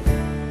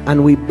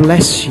 And we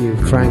bless you,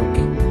 Frank,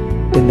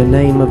 in the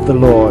name of the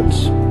Lord.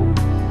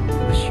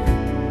 Bless you.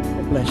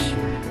 God bless you.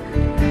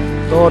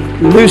 Lord,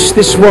 loose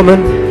this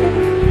woman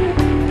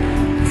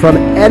from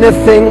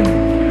anything,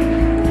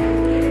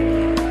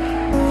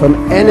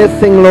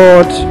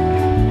 Lord,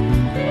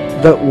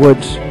 that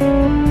would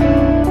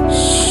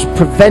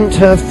prevent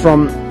her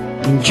from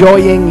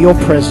enjoying your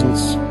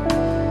presence.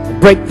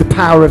 Break the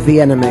power of the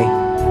enemy.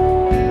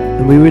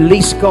 And we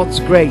release God's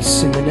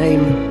grace in the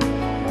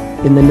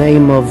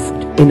name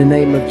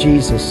of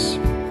Jesus.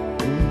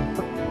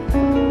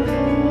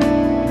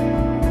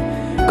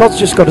 God's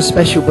just got a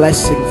special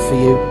blessing for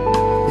you.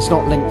 It's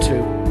not linked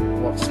to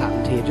what's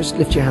happened here. Just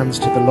lift your hands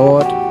to the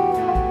Lord.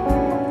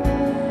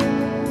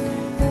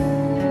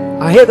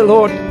 I hear the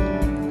Lord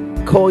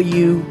call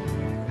you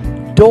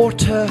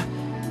daughter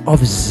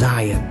of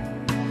Zion.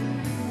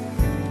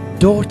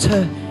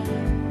 Daughter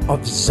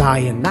of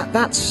Zion.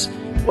 That's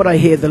what I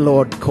hear the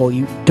Lord call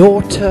you.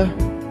 Daughter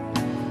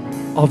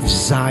of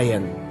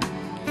Zion.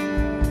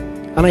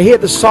 And I hear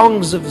the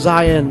songs of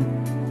Zion.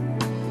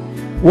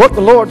 What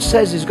the Lord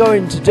says he's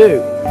going to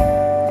do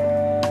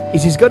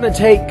is he's going to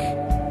take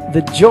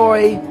the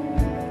joy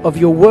of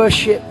your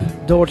worship,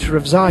 daughter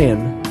of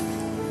Zion,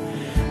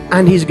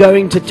 and he's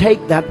going to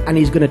take that and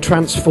he's going to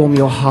transform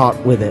your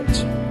heart with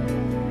it.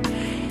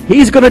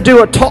 He's going to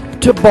do a top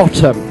to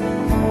bottom,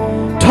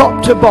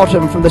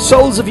 from the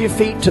soles of your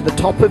feet to the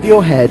top of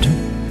your head.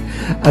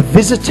 A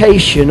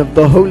visitation of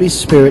the Holy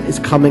Spirit is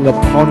coming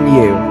upon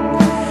you.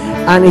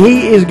 And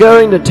he is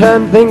going to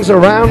turn things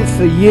around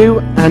for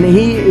you, and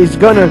he is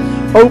going to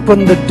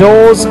open the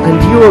doors,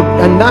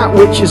 and that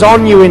which is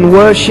on you in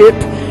worship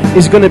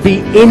is going to be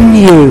in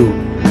you.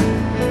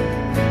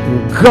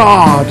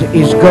 God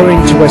is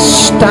going to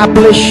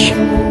establish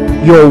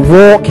your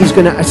walk. He's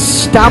going to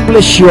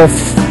establish your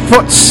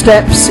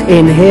footsteps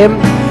in him.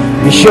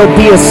 You shall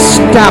be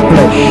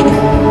established.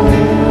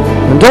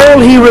 And all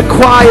he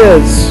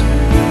requires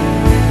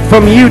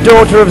from you,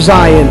 daughter of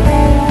Zion,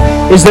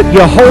 is that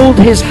you hold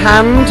his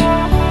hand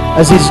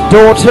as his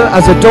daughter,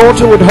 as a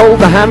daughter would hold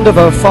the hand of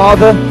her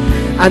father,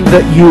 and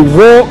that you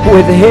walk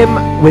with him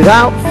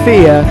without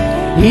fear.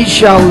 He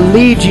shall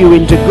lead you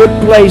into good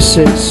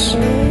places.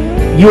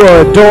 You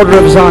are a daughter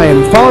of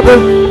Zion. Father,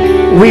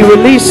 we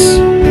release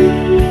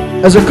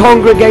as a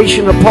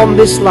congregation upon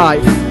this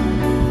life,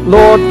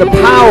 Lord, the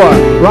power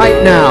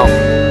right now,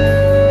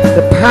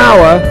 the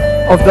power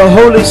of the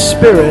Holy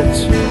Spirit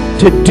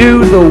to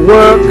do the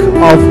work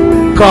of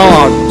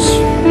God.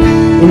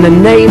 In the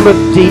name of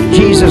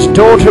Jesus,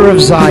 daughter of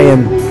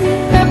Zion,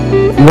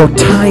 your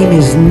time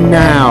is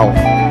now.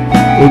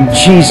 In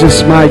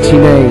Jesus' mighty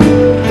name.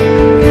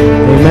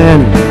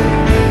 Amen.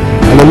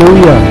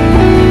 Hallelujah.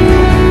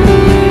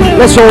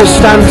 Let's all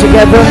stand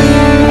together.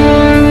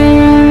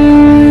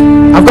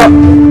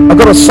 I've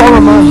got a song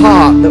on my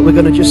heart that we're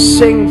going to just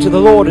sing to the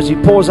Lord as he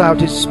pours out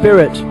his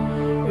Spirit.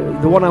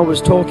 The one I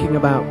was talking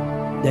about,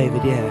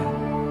 David, yeah.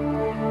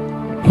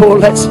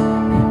 Lord, let's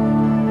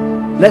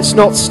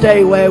not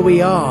stay where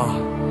we are.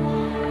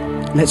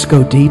 Let's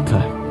go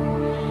deeper.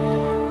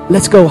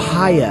 Let's go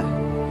higher.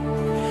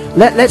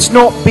 Let's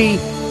not be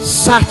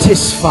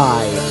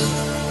satisfied,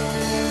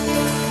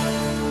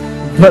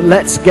 but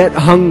let's get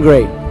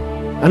hungry.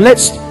 And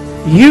let's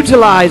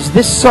utilize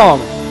this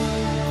song,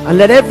 and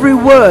let every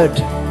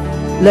word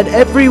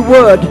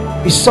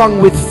be sung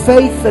with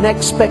faith and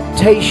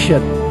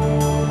expectation.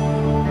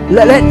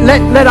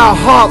 Let our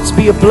hearts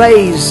be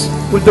ablaze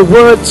with the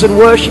words and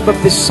worship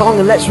of this song,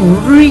 and let's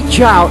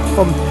reach out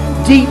from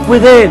deep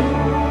within.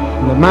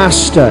 And the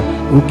Master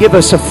will give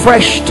us a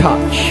fresh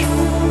touch.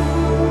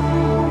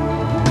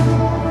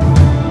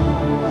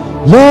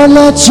 Lord,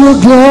 let your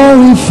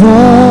glory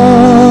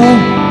fall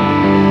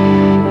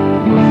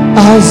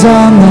as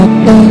on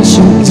that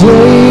ancient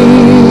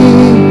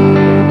day.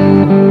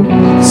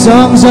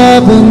 Songs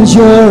of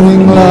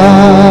enduring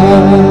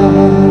love,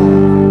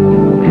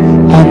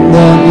 and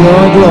then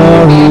your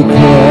glory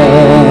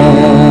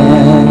came.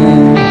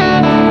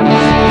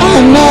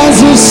 And as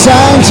a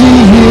sign to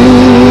you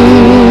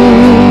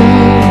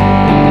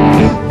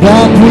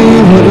that we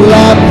would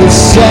love the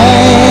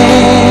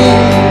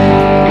same,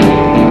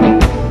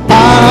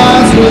 our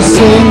hearts will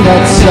sing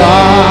that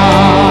song.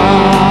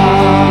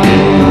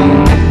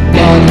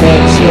 And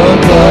let your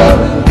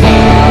glory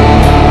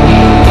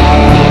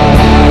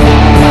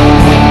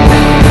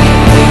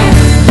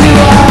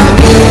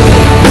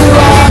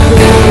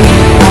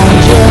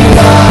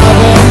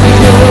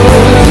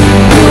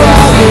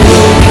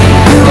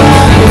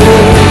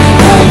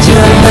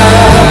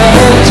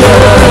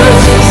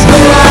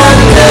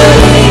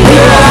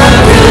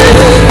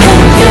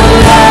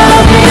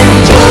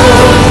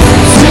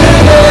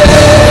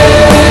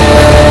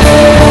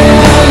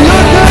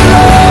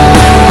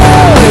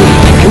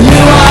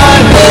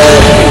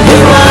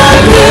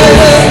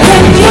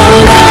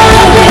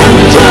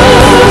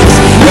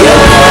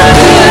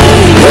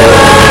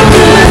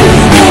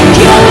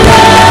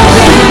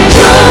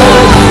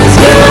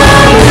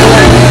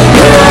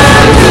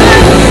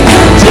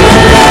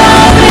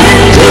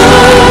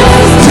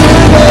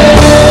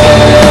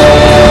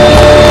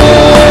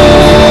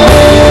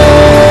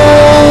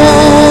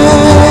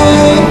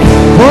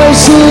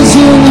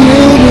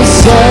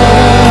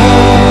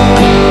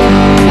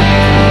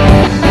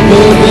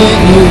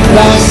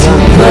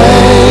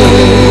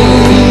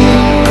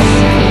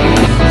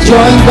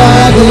joined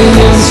by the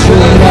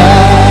instruments,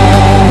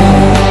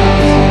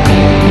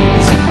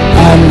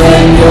 and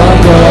then your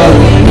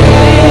glory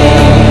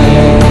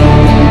came.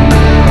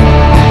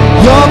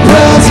 Your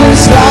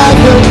presence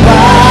like a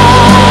cloud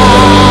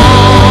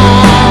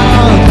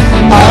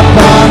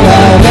upon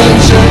that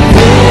ancient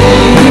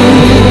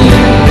king,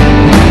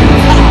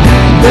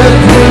 the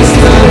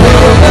crystal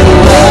of the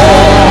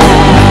world,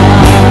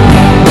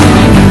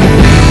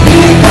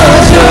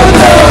 because your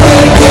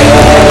glory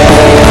came.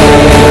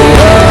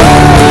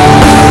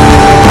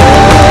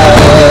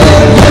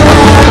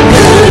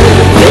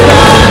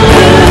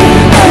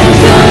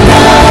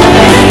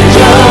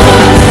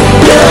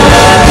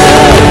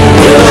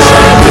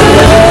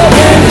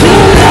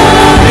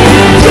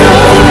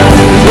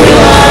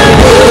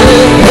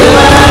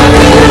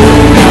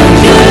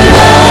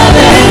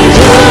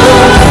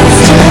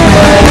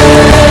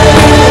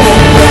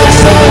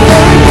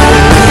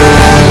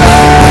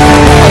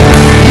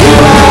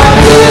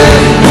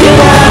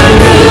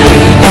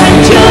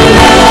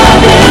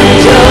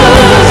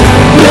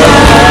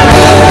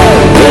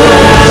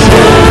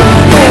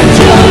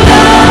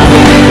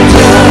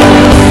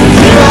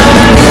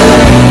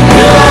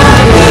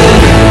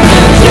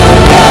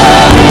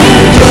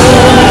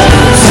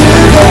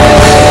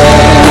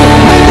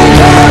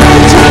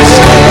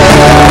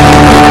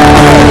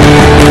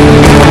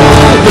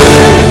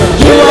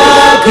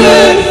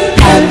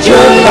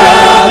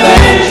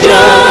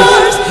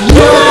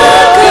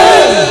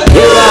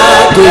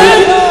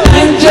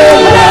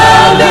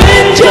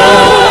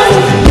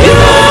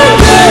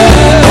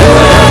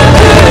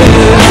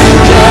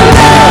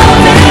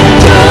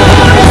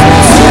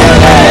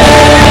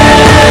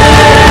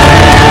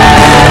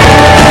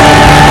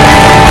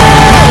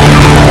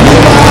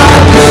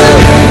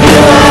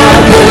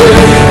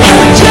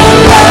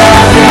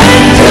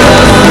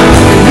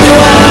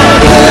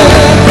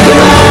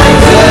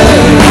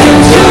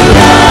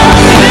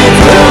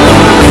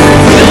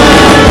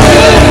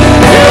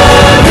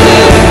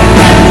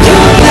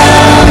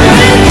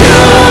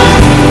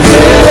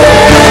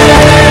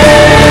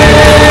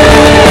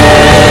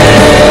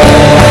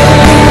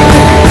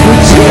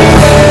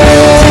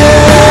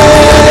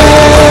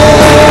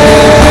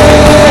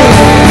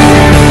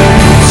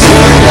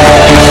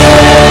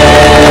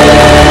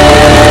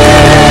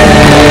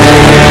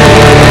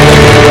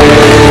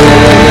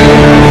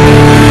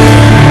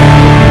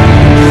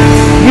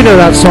 know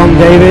that song,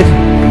 David.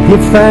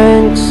 Give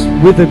thanks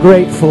with a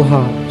grateful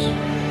heart.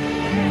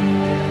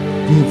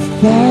 Give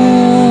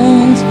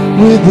thanks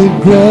with a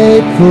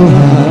grateful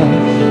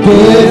heart.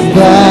 Give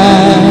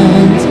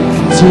thanks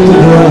to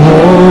the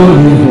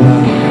Holy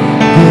One.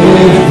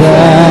 Give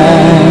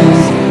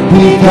thanks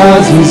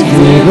because He's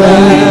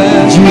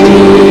given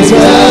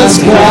Jesus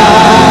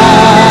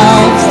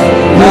Christ,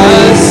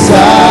 the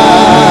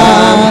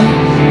Son.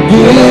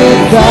 Give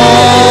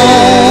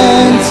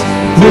thanks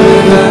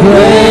with a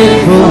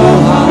grateful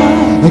heart.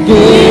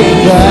 Give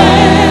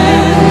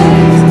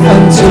thanks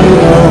unto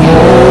the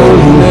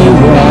Holy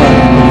One.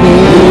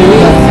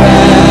 Give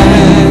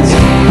thanks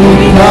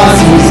because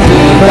He's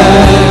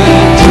given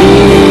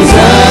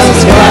Jesus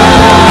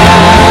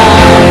Christ,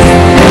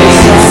 His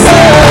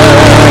Son.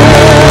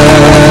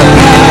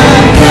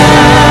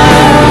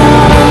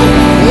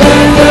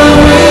 Let the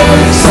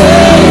wind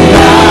say,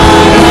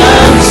 I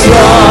am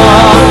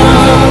strong.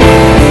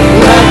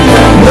 Let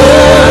the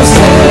world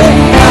say,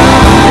 I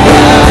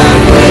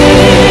am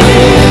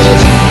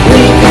rich,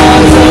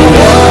 because of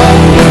what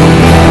the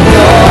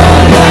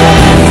Lord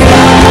has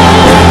done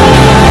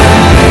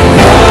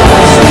for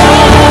us.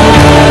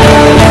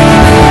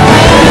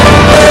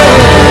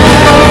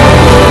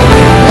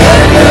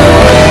 Let the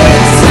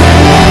wind say,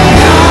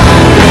 I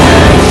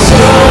am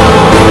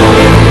strong.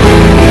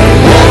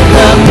 Let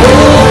the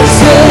poor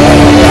say,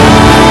 I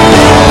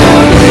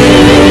am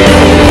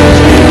rich,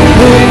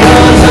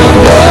 because of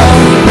what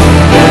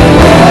the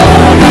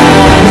Lord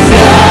has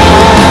done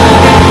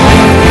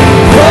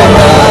for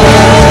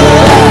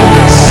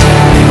us.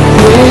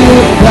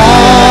 Give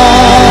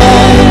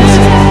thanks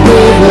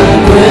with a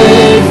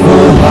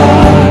grateful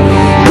heart.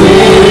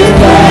 Give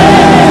thanks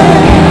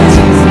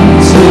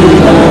to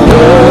the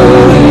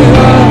Holy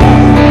One. Give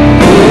thanks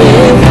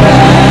because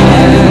He's given Jesus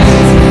Christ,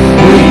 His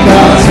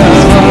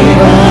Son.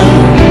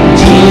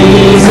 Give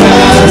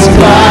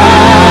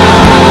thanks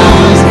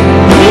with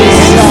a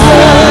grateful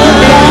heart.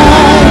 Thanks,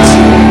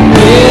 Lord.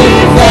 Give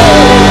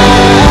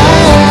thanks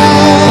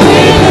to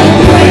the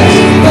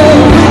Holy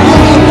One.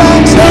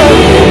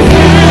 Give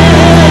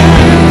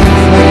thanks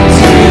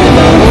because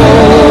He's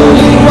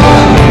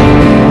given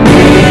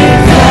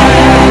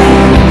Jesus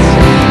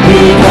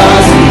Christ,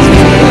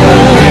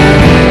 His Son.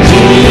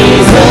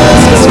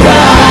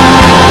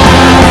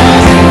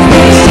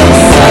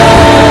 Let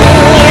the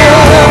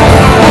wind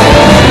say,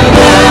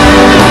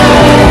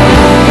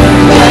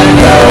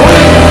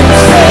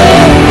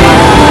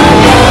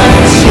 I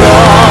am strong.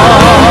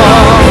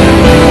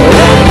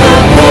 Let the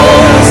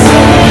poor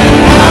say,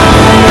 I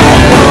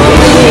am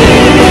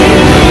rich,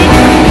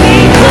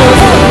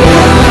 because of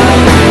what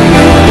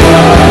the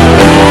Lord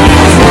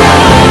has done.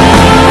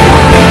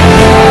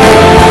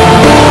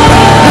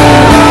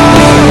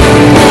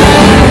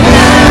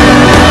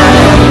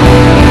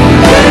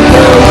 Let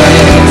the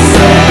wind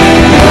say,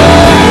 I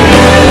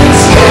am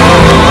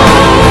strong.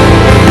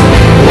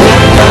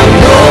 Let the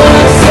poor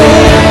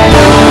say,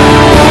 I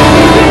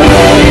am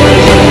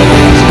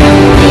rich,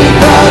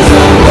 because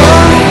of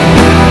what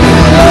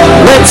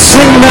Let's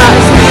sing that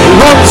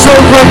once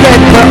over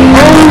again, but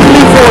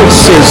only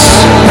voices.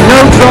 No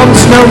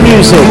drums, no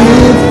music.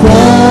 Give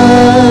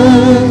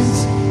thanks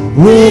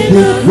with a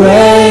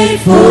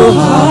grateful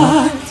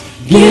heart.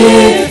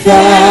 Give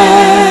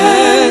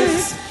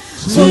thanks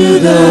to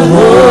the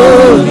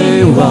Holy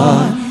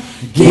One.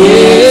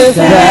 Give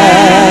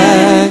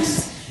thanks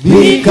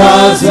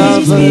because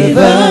He's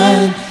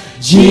given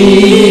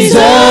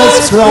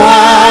Jesus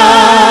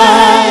Christ,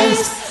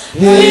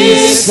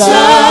 His Son.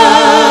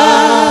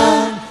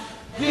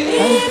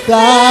 Give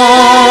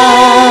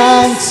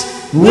thanks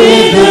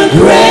with a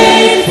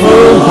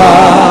grateful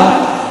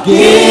heart.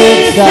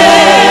 Give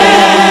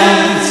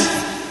thanks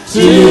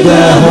to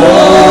the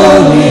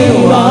Holy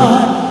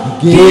One.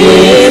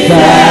 Give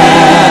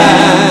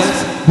thanks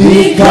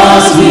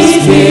because He's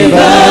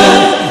given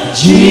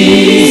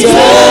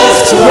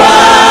Jesus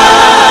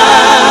Christ,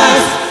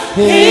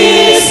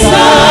 His Son.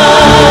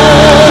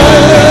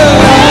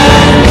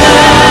 And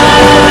now,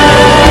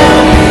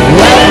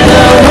 let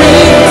the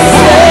wind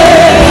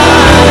say, I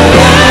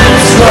am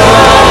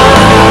strong.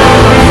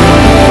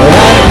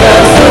 Let the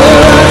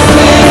poor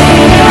say,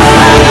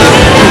 I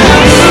am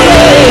rich,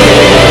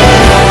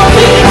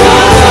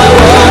 because of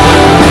what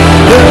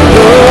the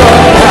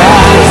Lord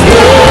has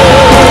done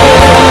for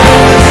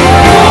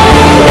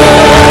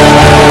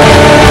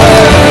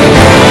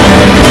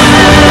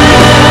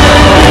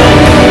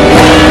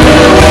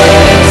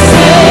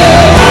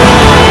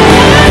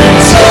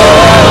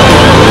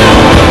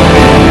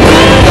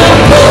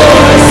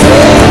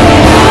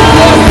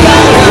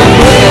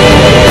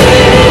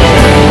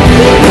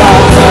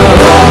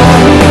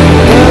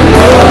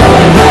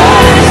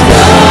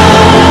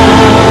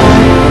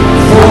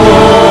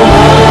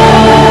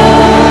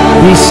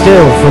Be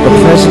still, for the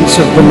presence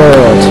of the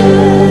Lord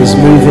is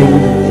moving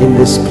in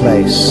this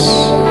place.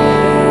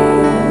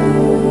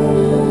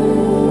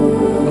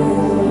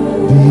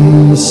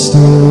 Be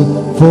still,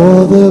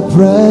 for the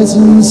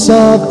presence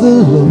of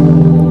the Lord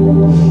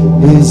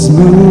is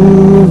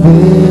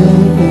moving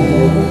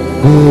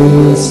in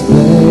this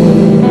place.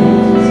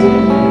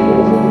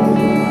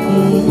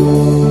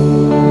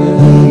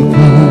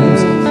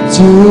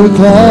 to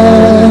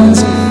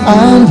cleanse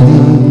and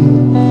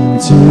heal,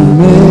 to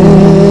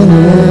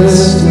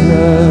minister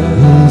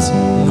His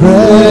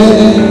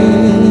grace.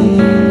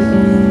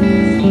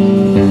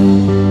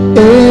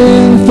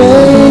 In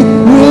faith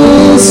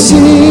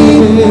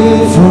receive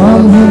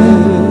from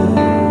Him.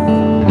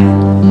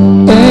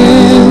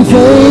 In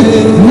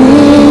faith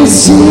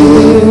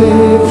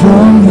receive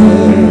from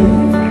Him.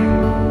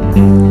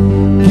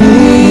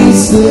 Be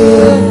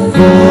still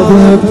for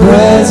the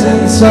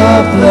presence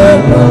of the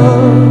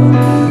Lord.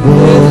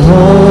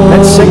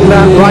 Let's sing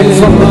that right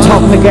from the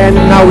top again.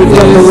 Now we've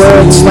got the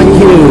words.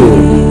 Thank you.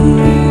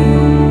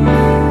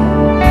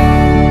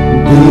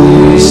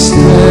 Be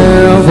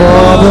still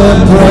for the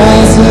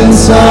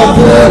presence of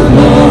the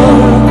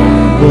Lord.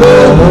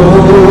 The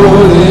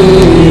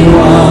Holy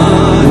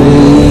One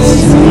is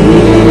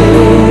here.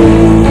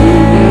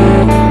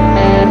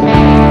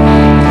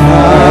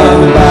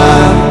 Come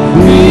back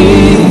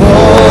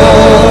before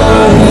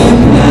Him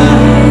now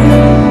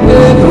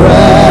with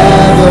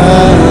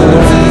reverence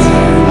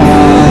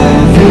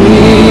and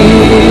fear.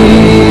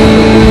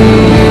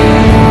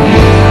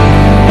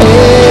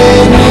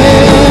 In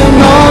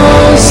Him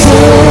all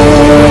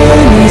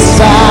sin is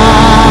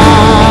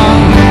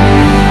found.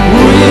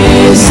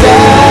 We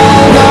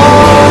stand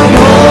on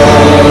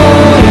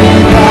holy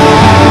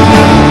ground.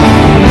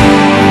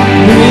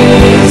 We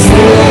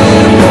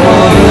stand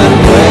for the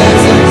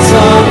presence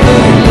of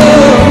the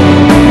Lord.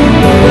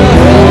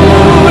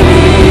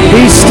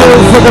 Be still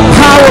for the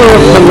power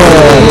of the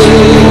Lord.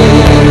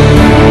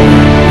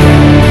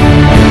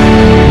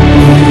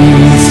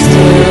 Be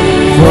still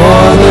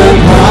for the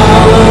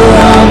power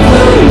of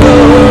the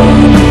Lord.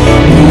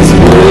 He's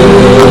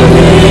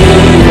moving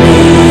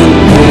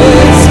in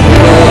this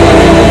place.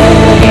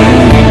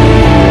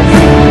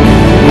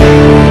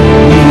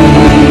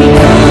 We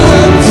come to dance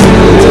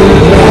and to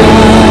bring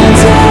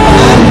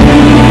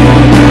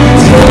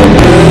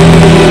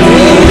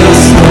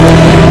His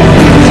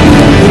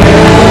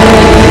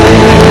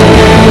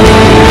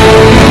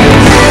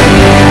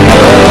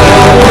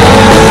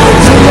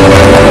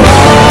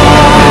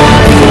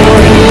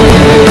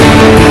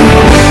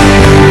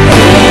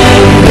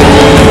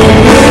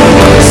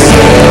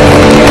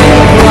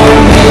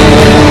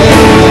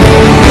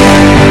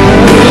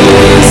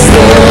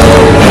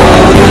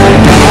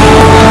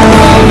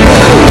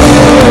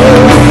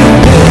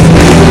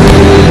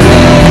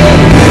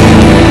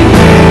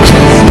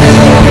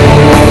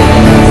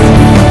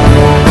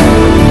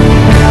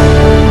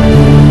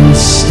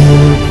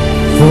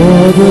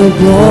the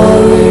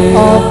glory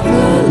of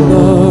the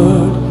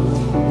Lord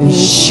is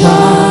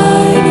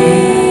shining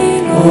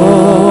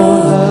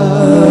all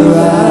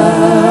around.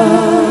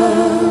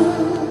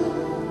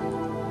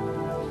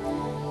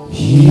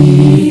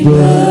 He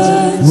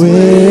burns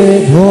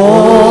with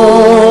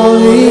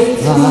holy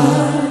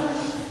fire,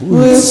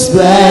 with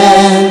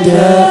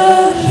splendor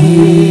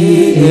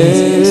He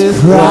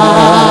is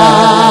crowned.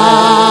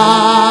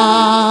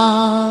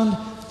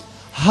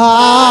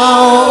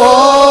 How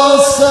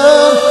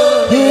awesome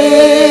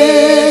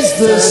is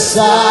the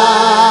sight,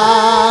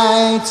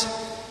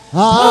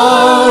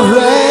 our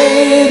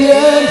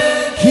radiant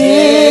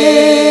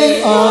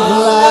King of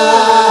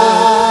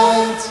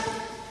light.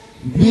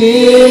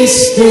 Be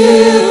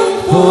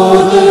still for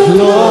the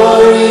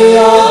glory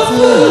of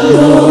the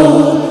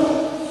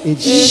Lord,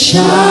 it's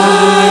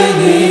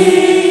shining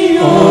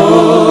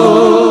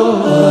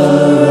all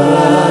around.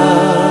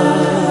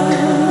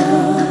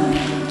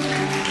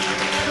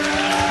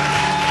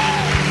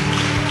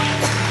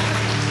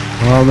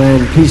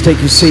 Amen. Please take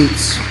your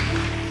seats.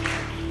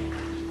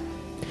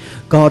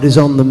 God is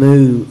on the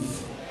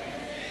move.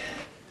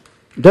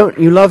 Don't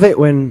you love it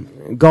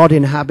when God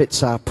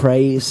inhabits our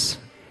praise?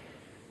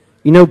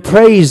 You know,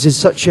 praise is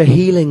such a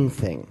healing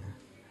thing.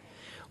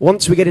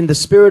 Once we get in the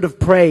spirit of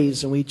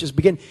praise and we just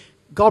begin,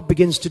 God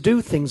begins to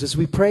do things as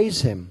we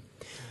praise Him.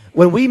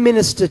 When we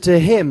minister to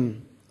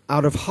Him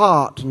out of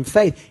heart and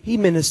faith, He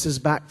ministers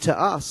back to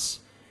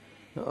us.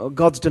 Oh,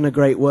 God's done a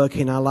great work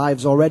in our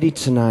lives already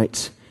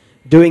tonight,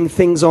 doing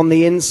things on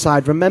the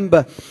inside.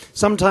 Remember,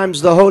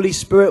 sometimes the Holy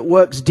Spirit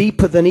works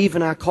deeper than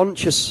even our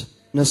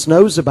consciousness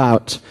knows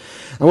about.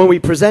 And when we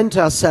present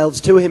ourselves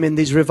to Him in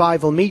these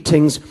revival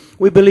meetings,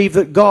 we believe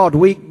that God,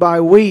 week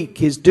by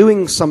week, is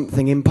doing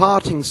something,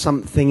 imparting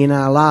something in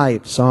our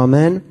lives.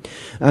 Amen.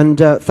 And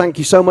thank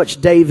you so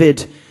much,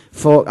 David,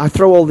 for... I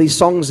throw all these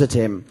songs at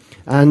him,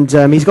 and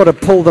he's got to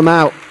pull them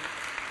out.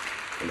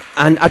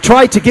 And I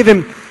tried to give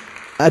him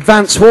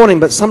advance warning,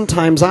 but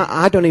sometimes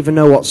I don't even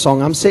know what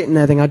song. I'm sitting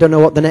there thinking, I don't know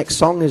what the next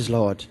song is,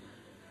 Lord.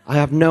 I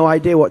have no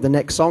idea what the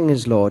next song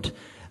is, Lord.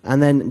 And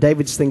then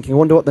David's thinking, I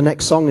wonder what the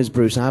next song is,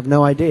 Bruce. I have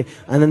no idea.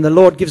 And then the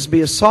Lord gives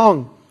me a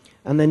song.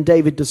 And then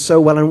David does so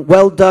well. And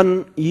well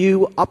done,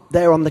 you up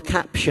there on the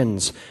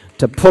captions,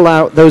 to pull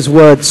out those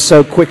words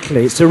so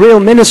quickly. It's a real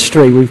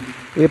ministry.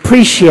 We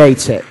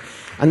appreciate it.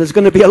 And there's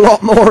going to be a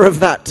lot more of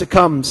that to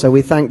come. So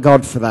we thank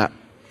God for that.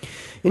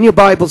 In your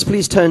Bibles,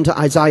 please turn to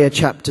Isaiah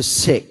chapter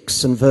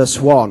 6 and verse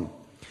 1.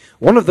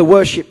 One of the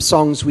worship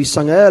songs we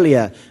sung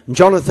earlier, and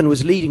Jonathan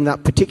was leading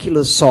that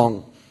particular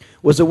song,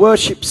 was a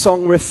worship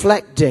song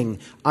reflecting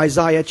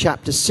Isaiah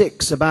chapter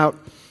 6 about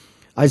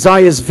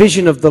Isaiah's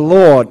vision of the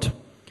Lord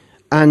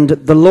and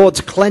the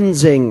Lord's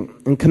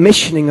cleansing and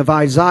commissioning of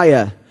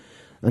Isaiah,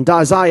 and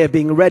Isaiah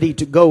being ready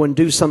to go and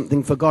do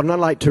something for God. And I'd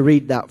like to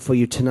read that for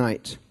you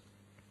tonight.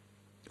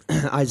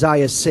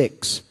 Isaiah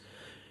 6.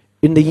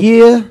 In the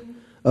year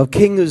of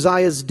King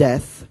Uzziah's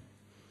death,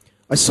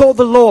 I saw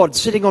the Lord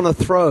sitting on a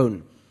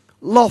throne,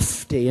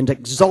 lofty and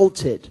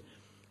exalted,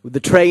 with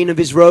the train of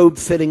his robe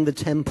filling the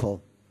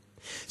temple.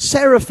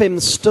 Seraphim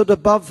stood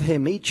above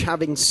him, each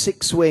having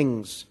 6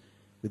 wings.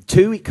 With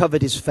 2 he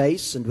covered his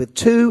face, and with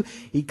 2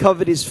 he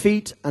covered his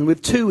feet, and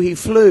with 2 he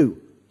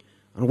flew.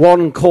 And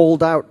one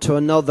called out to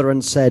another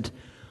and said,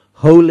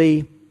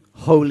 Holy,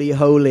 holy,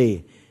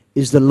 holy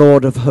is the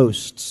Lord of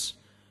hosts.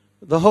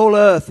 The whole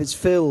earth is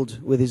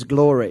filled with his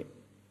glory.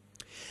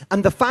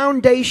 And the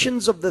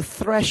foundations of the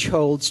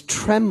thresholds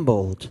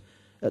trembled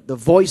at the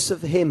voice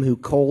of him who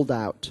called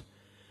out.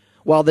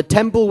 While the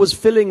temple was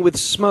filling with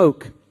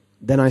smoke,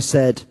 then I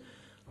said,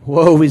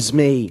 Woe is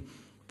me,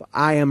 for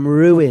I am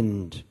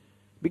ruined,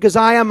 because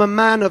I am a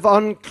man of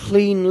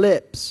unclean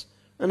lips,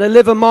 and I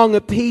live among a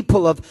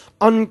people of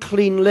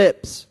unclean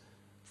lips.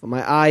 For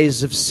my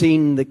eyes have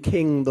seen the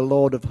King, the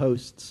Lord of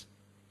hosts.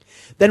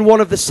 Then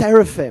one of the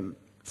seraphim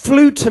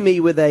flew to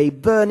me with a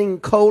burning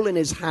coal in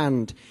his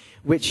hand,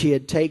 which he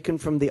had taken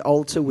from the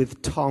altar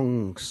with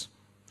tongs.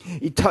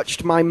 He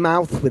touched my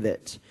mouth with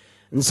it,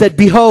 and said,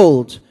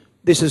 Behold,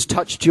 this has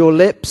touched your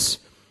lips,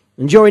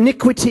 and your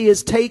iniquity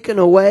is taken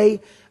away,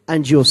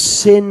 and your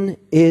sin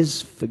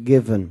is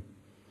forgiven.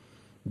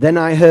 Then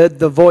I heard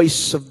the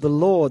voice of the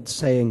Lord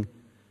saying,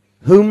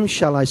 Whom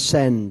shall I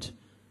send,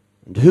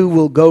 and who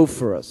will go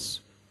for us?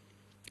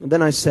 And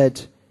then I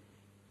said,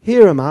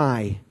 Here am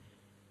I,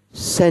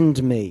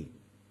 send me.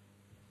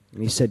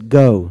 And he said,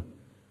 Go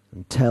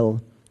and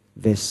tell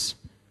this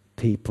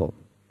people.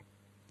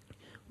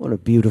 What a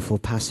beautiful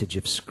passage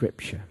of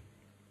Scripture.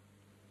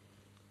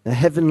 A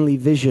heavenly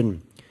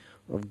vision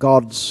of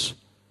God's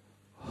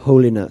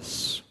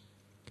holiness.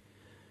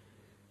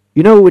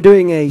 You know, we're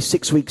doing a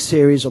 6-week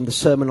series on the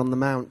Sermon on the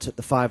Mount at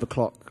the 5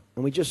 o'clock.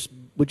 And we're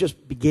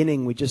just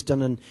beginning. We've just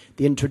done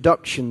the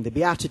introduction, the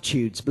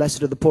Beatitudes,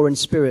 blessed are the poor in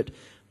spirit.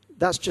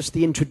 That's just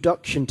the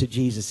introduction to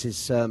Jesus'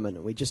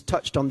 sermon. We just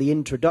touched on the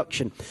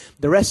introduction.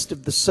 The rest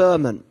of the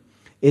sermon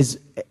is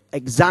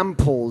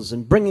examples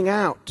and bringing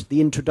out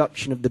the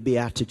introduction of the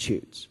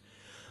Beatitudes.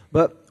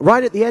 But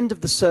right at the end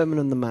of the Sermon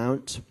on the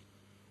Mount,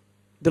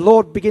 the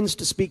Lord begins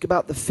to speak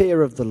about the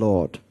fear of the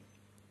Lord.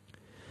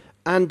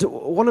 And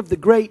one of the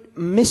great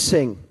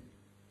missing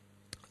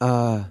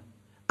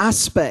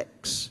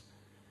aspects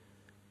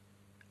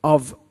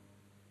of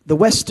the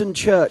Western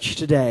church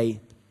today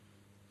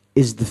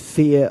is the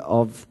fear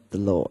of the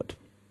Lord.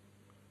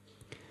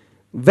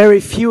 Very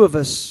few of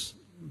us,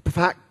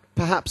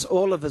 perhaps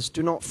all of us,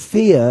 do not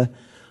fear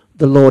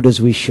the Lord as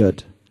we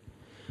should.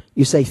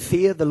 You say,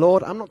 fear the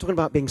Lord? I'm not talking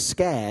about being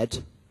scared.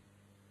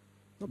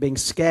 Not being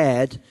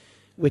scared.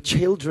 We're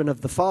children of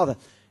the Father.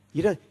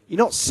 You're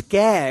not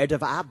scared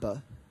of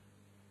Abba.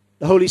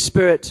 The Holy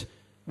Spirit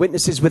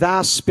witnesses with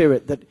our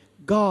spirit that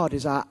God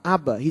is our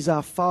Abba. He's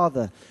our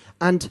Father.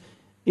 And,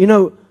 you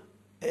know,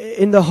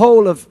 in the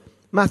whole of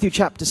Matthew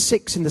chapter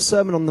 6, in the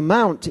Sermon on the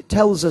Mount, it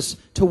tells us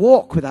to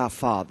walk with our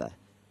Father.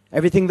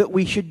 Everything that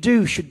we should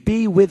do should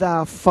be with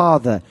our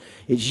Father.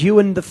 It's you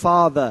and the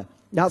Father.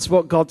 That's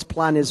what God's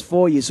plan is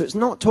for you. So it's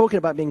not talking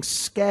about being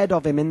scared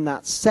of him in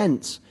that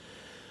sense.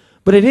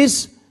 But it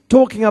is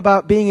talking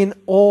about being in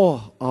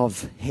awe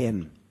of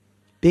him.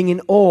 Being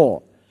in awe.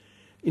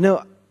 You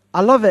know,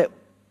 I love it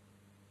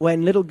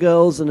when little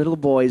girls and little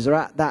boys are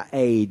at that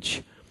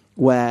age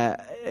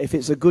where, if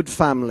it's a good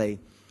family,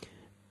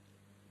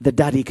 the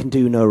daddy can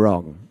do no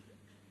wrong.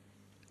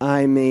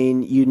 I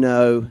mean, you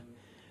know,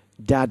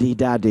 daddy.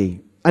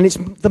 And it's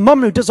the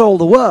mum who does all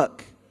the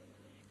work.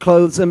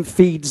 Clothes them,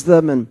 feeds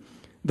them,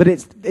 but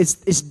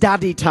it's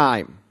daddy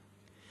time.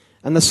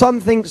 And the son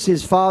thinks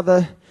his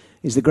father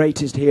is the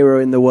greatest hero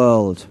in the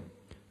world.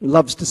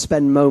 Loves to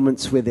spend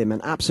moments with him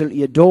and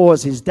absolutely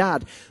adores his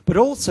dad, but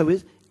also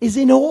is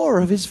in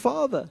awe of his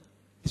father.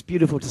 It's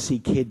beautiful to see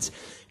kids,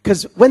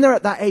 because when they're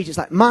at that age, it's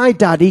like, my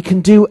daddy can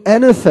do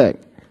anything.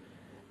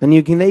 And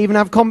you can even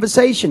have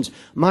conversations.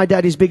 My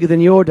daddy's bigger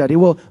than your daddy.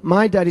 Well,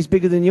 my daddy's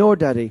bigger than your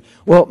daddy.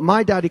 Well,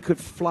 my daddy could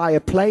fly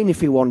a plane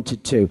if he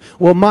wanted to.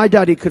 Well, my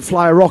daddy could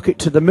fly a rocket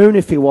to the moon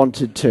if he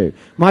wanted to.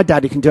 My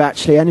daddy can do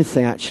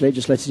anything,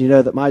 just letting you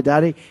know that my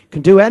daddy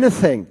can do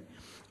anything.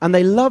 And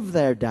they love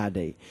their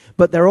daddy.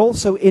 But they're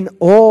also in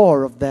awe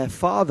of their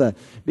father,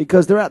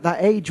 because they're at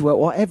that age where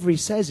whatever he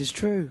says is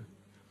true.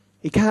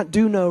 He can't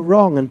do no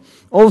wrong. And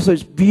also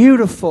it's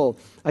beautiful,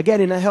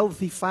 again, in a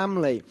healthy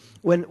family,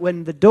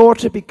 when the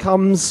daughter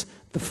becomes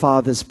the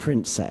father's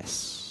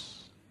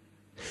princess.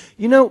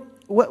 You know,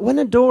 when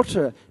a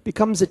daughter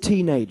becomes a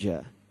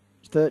teenager,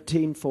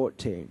 13,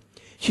 14,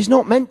 she's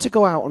not meant to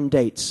go out on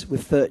dates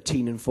with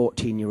 13 and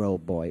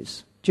 14-year-old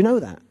boys. Do you know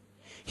that?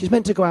 She's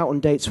meant to go out on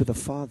dates with a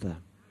father.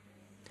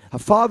 Her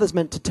father's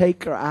meant to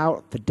take her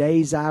out for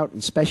days out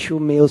and special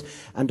meals,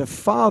 and her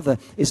father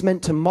is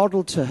meant to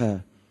model to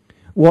her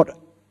what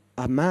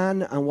a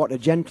man and what a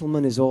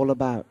gentleman is all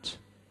about.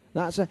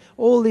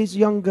 All these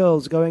young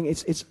girls going,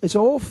 it's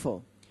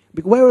awful.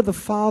 But where are the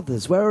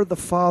fathers? Where are the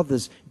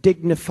fathers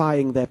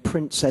dignifying their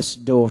princess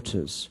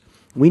daughters?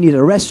 We need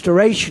a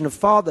restoration of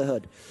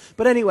fatherhood.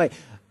 But anyway,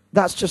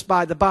 that's just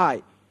by the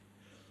by.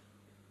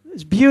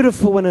 It's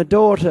beautiful when a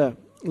daughter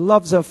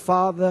loves her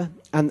father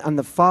and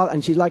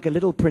she's like a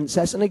little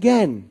princess. And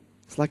again,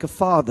 it's like a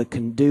father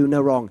can do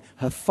no wrong.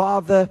 Her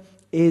father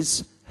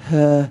is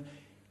her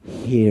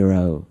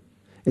hero.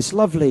 It's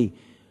lovely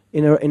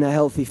in a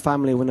healthy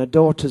family when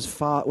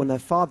when their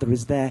father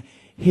is their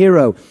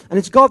hero. And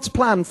it's God's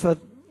plan for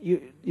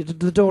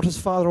the daughter's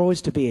father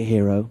always to be a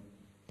hero,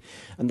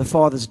 and the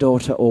father's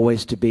daughter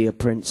always to be a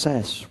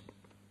princess.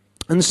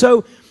 And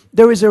so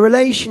there is a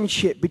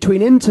relationship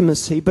between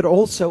intimacy but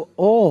also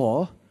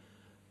awe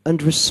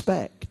and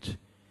respect.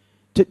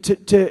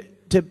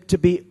 To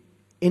be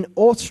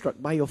awestruck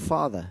by your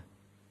father.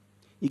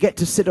 You get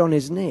to sit on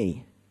his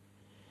knee.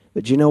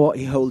 But do you know what?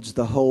 He holds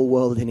the whole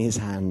world in his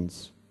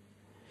hands.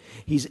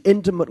 He's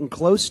intimate and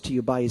close to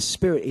you by his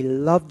spirit. He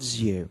loves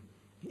you.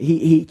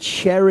 He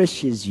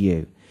cherishes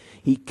you.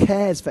 He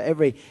cares for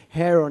every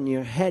hair on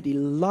your head. He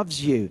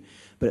loves you.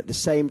 But at the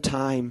same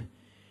time,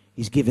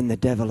 he's giving the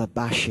devil a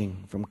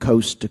bashing from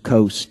coast to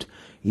coast.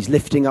 He's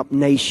lifting up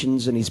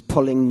nations and he's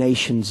pulling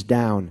nations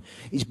down.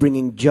 He's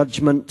bringing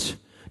judgment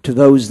to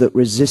those that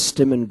resist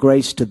him and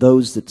grace to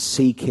those that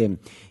seek him.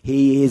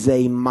 He is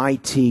a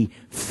mighty,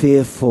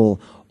 fearful,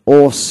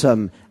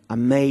 awesome,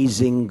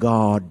 amazing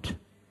God.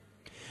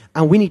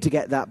 And we need to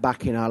get that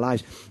back in our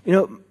lives. You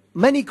know,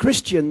 many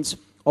Christians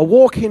are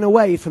walking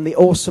away from the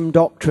awesome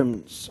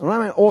doctrines. And I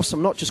mean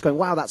awesome, not just going,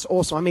 wow, that's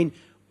awesome. I mean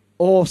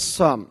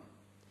awesome.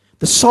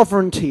 The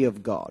sovereignty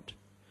of God.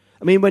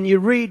 I mean, when you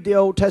read the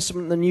Old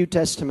Testament and the New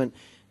Testament,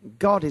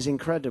 God is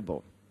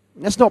incredible.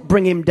 Let's not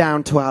bring him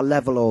down to our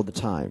level all the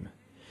time.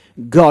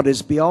 God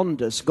is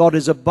beyond us. God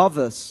is above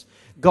us.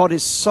 God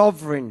is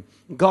sovereign.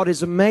 God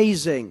is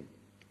amazing.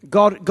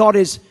 God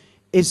is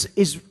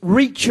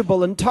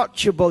reachable and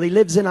touchable. He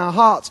lives in our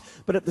hearts.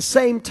 But at the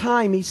same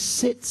time, he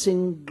sits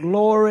in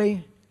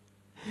glory,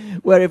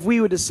 where if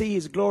we were to see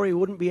his glory, we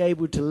wouldn't be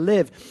able to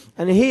live.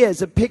 And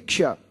here's a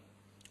picture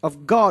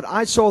of God.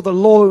 I saw the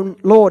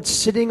Lord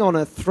sitting on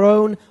a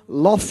throne,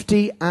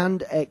 lofty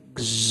and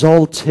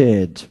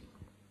exalted,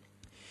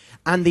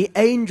 and the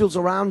angels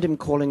around him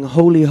calling,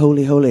 holy,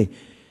 holy, holy.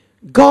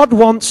 God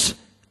wants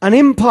an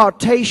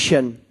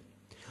impartation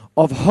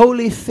of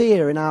holy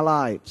fear in our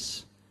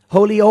lives,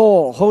 holy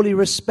awe, holy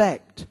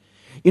respect.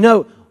 You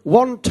know,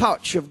 one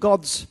touch of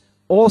God's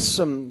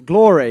awesome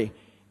glory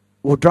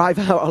will drive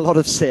out a lot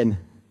of sin.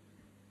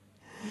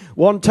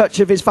 One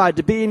touch of his fire,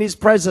 to be in his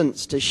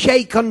presence, to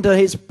shake under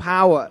his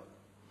power.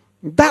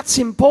 That's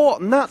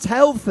important. That's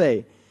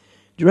healthy.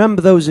 Do you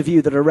remember those of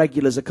you that are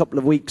regulars? A couple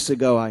of weeks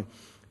ago, I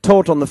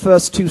taught on the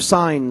first two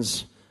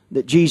signs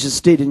that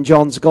Jesus did in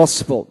John's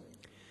Gospel.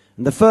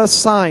 And the first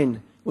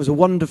sign was a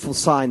wonderful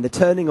sign, the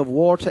turning of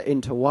water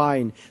into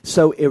wine,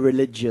 so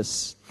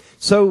irreligious,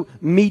 so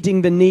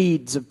meeting the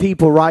needs of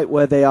people right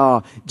where they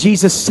are.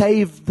 Jesus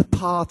saved the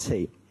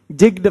party,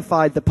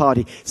 dignified the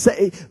party,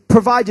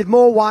 provided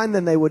more wine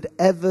than they would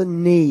ever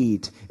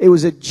need. It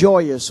was a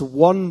joyous,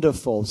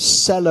 wonderful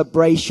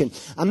celebration.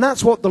 And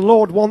that's what the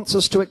Lord wants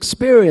us to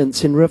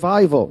experience in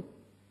revival.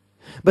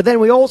 But then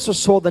we also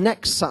saw the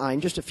next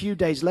sign, just a few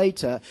days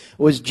later,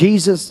 was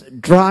Jesus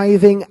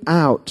driving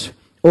out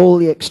all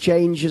the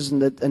exchanges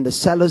and the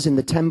sellers in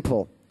the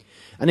temple.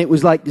 And it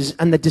was like,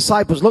 and the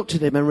disciples looked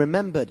at him and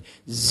remembered,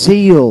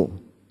 zeal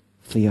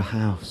for your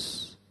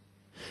house.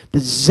 The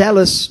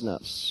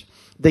zealousness,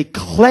 the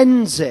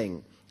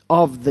cleansing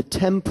of the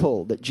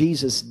temple that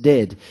Jesus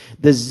did.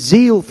 The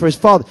zeal for his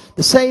Father.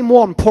 The same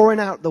one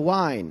pouring out the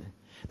wine.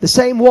 The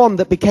same one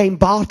that became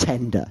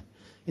bartender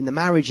in the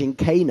marriage in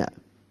Cana.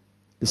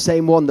 The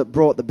same one that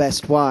brought the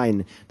best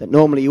wine that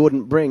normally you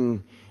wouldn't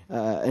bring,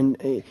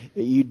 and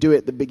you do it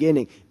at the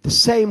beginning. The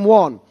same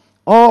one.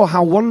 Oh,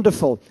 how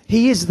wonderful.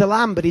 He is the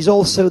lamb, but he's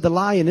also the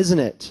lion, isn't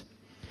it?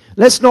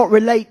 Let's not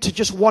relate to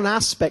just one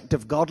aspect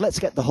of God. Let's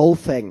get the whole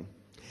thing.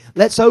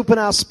 Let's open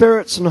our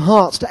spirits and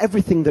hearts to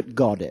everything that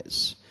God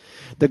is.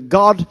 The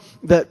God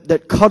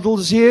that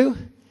cuddles you,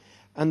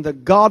 and the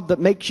God that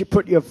makes you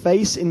put your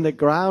face in the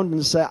ground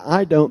and say,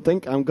 I don't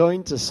think I'm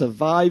going to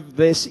survive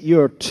this.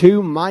 You're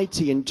too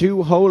mighty and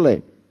too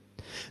holy.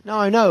 Now,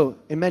 I know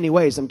in many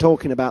ways I'm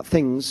talking about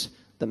things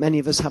that many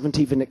of us haven't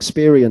even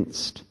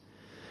experienced.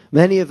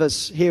 Many of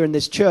us here in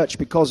this church,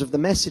 because of the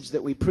message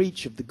that we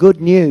preach of the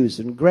good news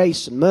and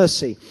grace and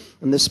mercy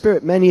and the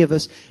Spirit, many of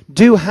us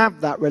do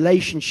have that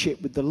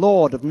relationship with the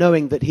Lord of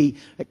knowing that he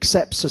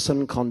accepts us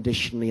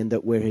unconditionally and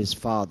that we're his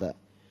Father.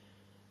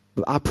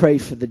 But I pray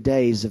for the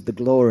days of the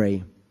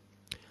glory.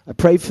 I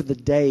pray for the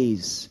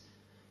days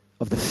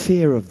of the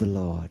fear of the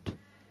Lord,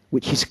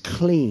 which is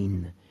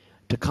clean,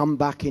 to come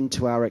back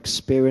into our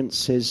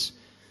experiences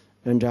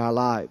and our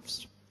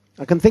lives.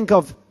 I can think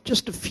of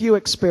just a few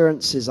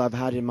experiences I've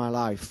had in my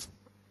life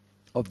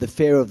of the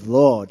fear of the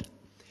Lord,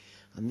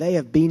 and they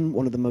have been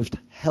one of the most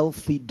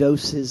healthy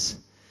doses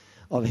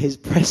of his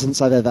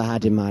presence I've ever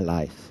had in my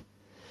life.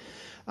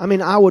 I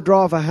mean, I would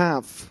rather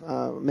have,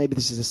 maybe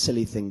this is a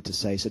silly thing to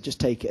say, so just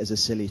take it as a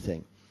silly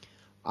thing.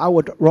 I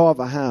would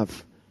rather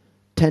have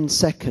 10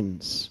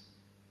 seconds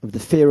of the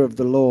fear of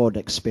the Lord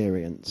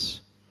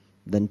experience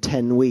than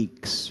 10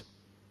 weeks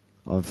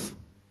of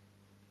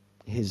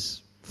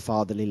his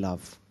fatherly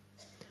love.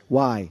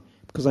 Why?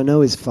 Because I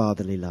know his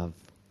fatherly love,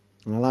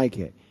 and I like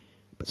it.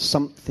 But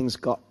something's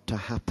got to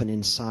happen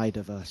inside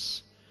of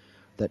us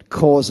that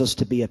cause us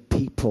to be a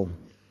people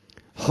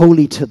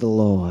holy to the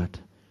Lord,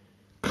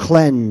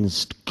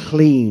 cleansed,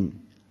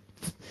 clean,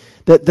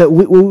 that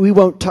we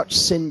won't touch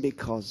sin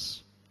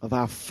because of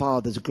our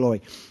Father's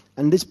glory.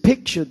 And this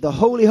picture, the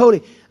holy,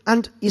 holy,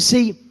 and you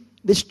see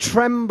this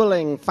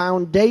trembling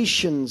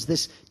foundations,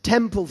 this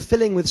temple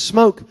filling with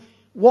smoke.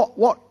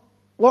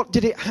 What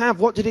did it have?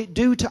 What did it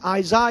do to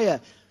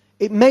Isaiah?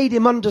 It made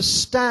him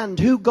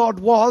understand who God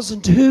was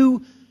and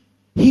who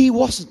he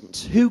wasn't,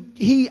 who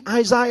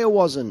Isaiah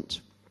wasn't.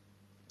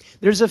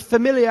 There's a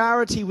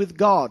familiarity with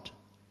God,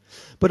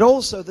 but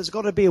also there's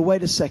got to be a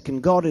wait a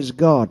second. God is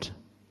God.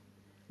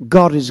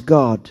 God is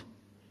God.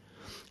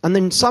 And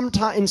then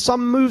in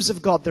some moves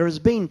of God, there has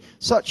been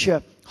such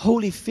a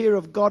holy fear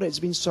of God. It's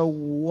been so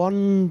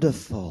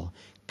wonderful,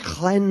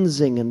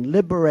 cleansing and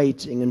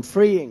liberating and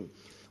freeing.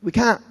 We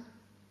can't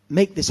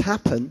make this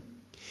happen,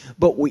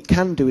 but what we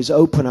can do is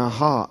open our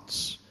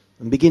hearts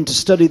and begin to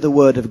study the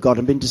Word of God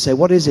and begin to say,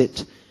 what does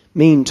it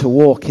mean to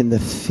walk in the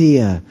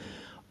fear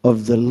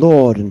of the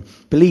Lord? And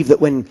believe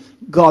that when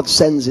God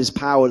sends his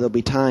power, there'll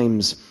be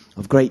times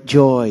of great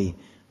joy.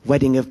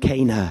 Wedding of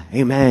Cana.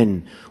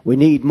 Amen. We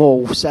need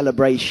more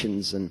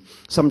celebrations. And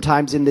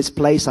sometimes in this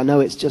place, I know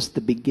it's just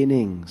the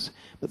beginnings,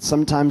 but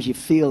sometimes you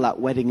feel that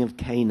wedding of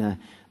Cana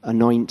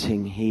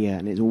anointing here,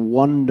 and it's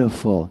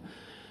wonderful.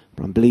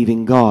 But I'm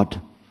believing God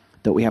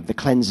that we have the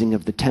cleansing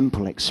of the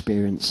temple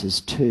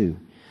experiences too,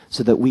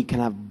 so that we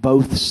can have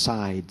both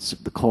sides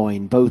of the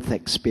coin, both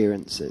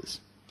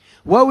experiences.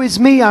 Woe is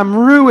me, I'm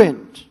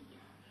ruined,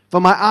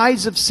 for my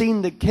eyes have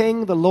seen the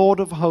King, the Lord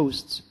of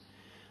hosts.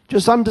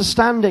 Just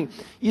understanding.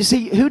 You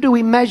see, who do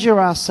we measure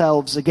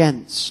ourselves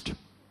against?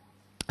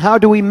 How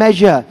do we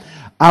measure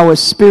our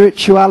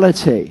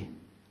spirituality?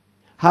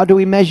 How do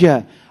we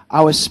measure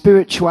our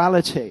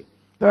spirituality?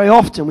 Very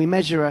often we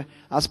measure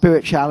our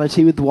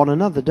spirituality with one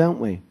another, don't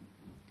we?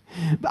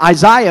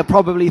 Isaiah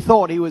probably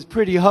thought he was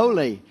pretty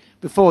holy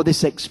before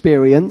this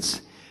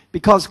experience,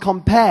 because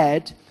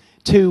compared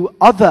to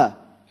other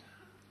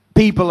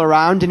people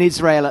around in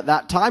Israel at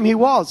that time, he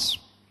was.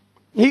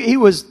 He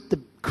was the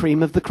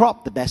cream of the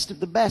crop, the best of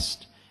the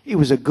best. He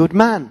was a good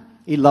man.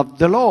 He loved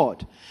the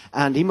Lord.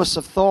 And he must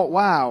have thought,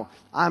 wow,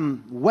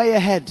 I'm way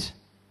ahead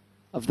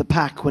of the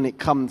pack when it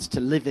comes to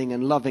living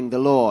and loving the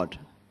Lord.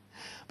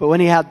 But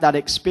when he had that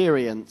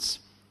experience,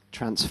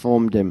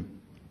 transformed him.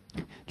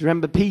 Do you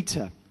remember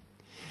Peter?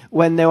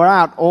 When they were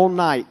out all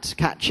night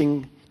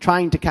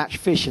trying to catch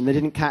fish, and they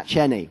didn't catch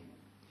any.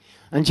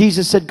 And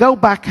Jesus said, go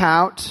back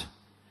out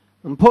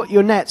and put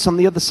your nets on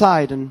the other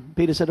side. And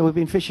Peter said, we've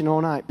been fishing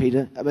all night,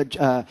 Peter.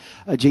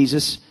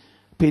 Jesus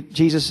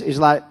is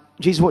like,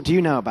 Jesus, what do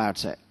you know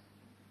about it?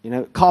 You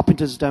know,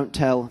 carpenters don't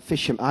tell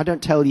fishermen. I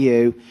don't tell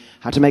you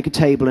how to make a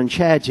table and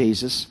chair,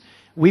 Jesus.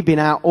 We've been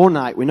out all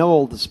night. We know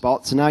all the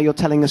spots. And now you're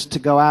telling us to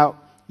go out.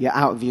 You're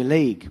out of your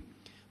league.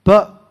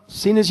 But as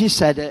soon as you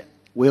said it,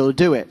 we'll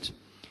do it.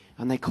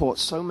 And they caught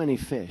so many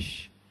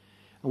fish.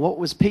 And what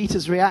was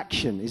Peter's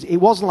reaction? It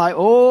wasn't like,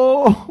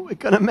 oh, we're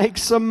going to make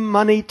some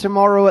money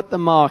tomorrow at the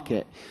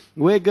market.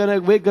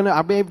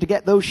 I'll be able to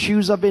get those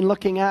shoes I've been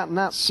looking at and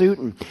that suit,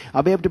 and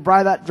I'll be able to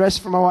buy that dress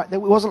for my wife.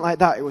 It wasn't like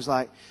that. It was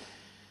like,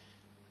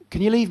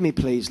 can you leave me,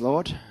 please,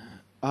 Lord?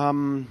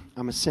 I'm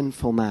a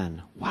sinful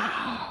man.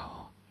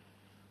 Wow.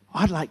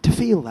 I'd like to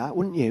feel that,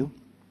 wouldn't you?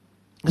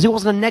 Because it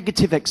wasn't a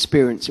negative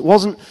experience. It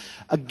wasn't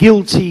a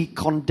guilty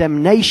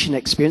condemnation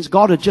experience.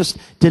 God had just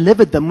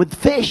delivered them with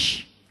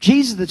fish.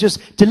 Jesus had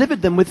just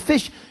delivered them with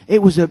fish.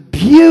 It was a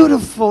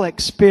beautiful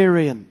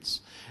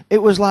experience.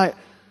 It was like,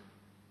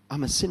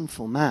 I'm a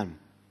sinful man.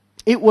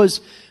 It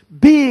was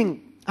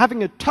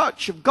having a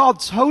touch of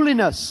God's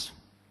holiness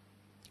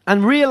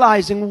and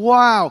realizing,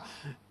 wow,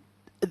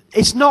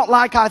 it's not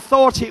like I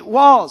thought it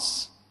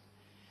was.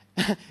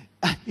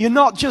 You're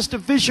not just a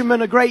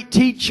fisherman, a great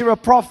teacher, a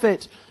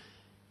prophet.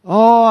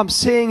 Oh, I'm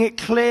seeing it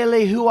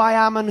clearly who I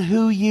am and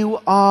who you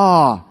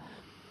are.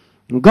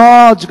 And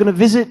God's going to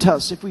visit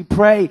us if we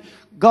pray,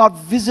 God,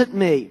 visit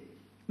me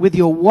with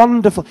your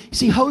wonderful... You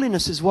see,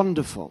 holiness is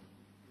wonderful.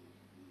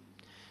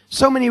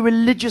 So many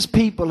religious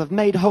people have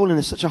made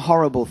holiness such a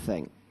horrible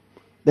thing.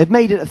 They've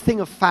made it a thing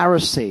of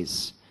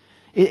Pharisees.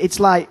 It's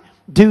like,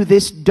 do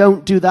this,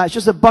 don't do that. It's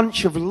just a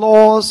bunch of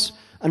laws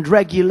and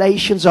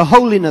regulations, a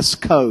holiness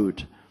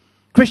code.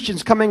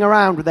 Christians coming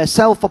around with their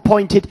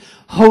self-appointed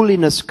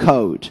holiness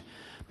code,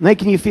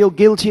 making you feel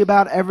guilty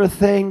about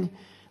everything.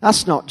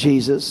 That's not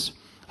Jesus.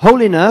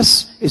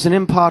 Holiness is an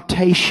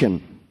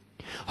impartation.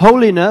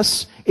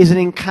 Holiness is an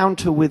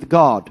encounter with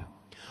God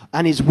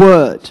and His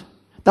Word.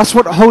 That's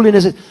what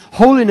holiness is.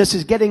 Holiness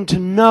is getting to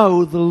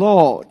know the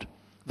Lord.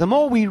 The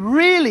more we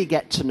really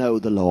get to know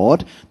the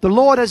Lord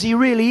as He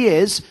really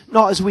is,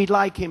 not as we'd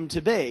like Him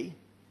to be,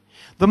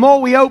 the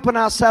more we open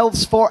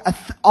ourselves for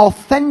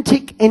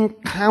authentic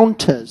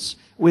encounters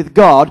with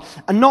God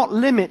and not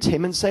limit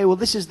Him and say, well,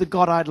 this is the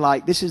God I'd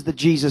like, this is the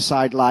Jesus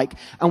I'd like,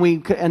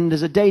 and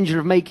there's a danger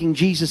of making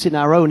Jesus in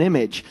our own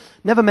image.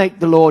 Never make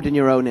the Lord in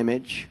your own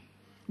image.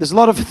 There's a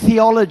lot of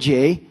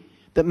theology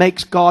that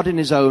makes God in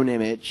His own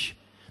image,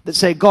 that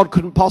say God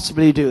couldn't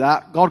possibly do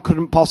that, God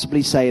couldn't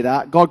possibly say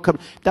that,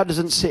 that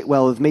doesn't sit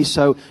well with me,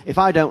 so if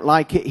I don't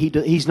like it,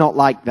 He's not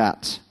like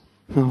that.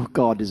 Oh,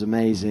 God is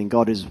amazing.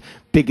 God is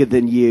bigger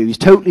than you. He's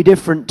totally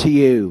different to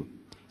you.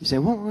 You say,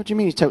 what do you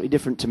mean He's totally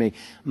different to me?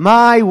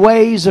 My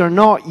ways are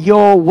not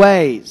your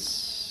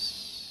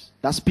ways.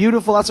 That's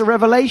beautiful. That's a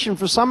revelation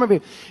for some of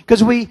you.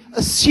 Because we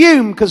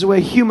assume, because we're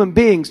human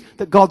beings,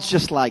 that God's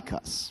just like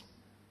us.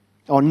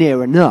 Or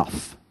near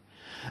enough.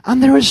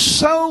 And there is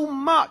so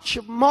much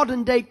of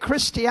modern day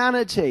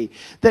Christianity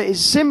that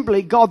is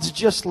simply, God's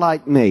just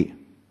like me.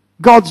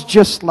 God's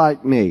just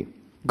like me.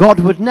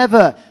 God would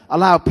never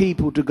allow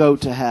people to go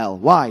to hell.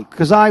 Why?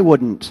 Because I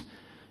wouldn't.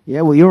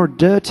 Yeah, well, you're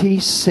dirty,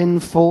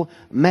 sinful,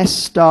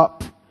 messed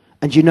up,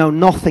 and you know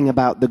nothing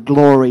about the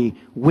glory,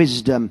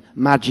 wisdom,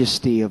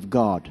 majesty of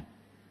God.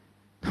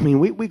 I mean,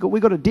 we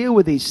got to deal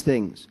with these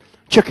things.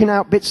 Chucking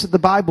out bits of the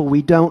Bible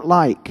we don't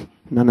like.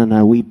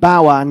 No. We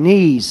bow our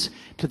knees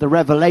to the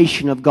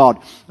revelation of God.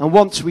 And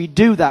once we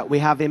do that, we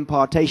have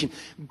impartation.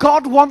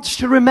 God wants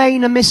to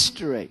remain a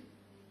mystery.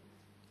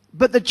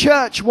 But the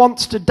church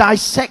wants to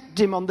dissect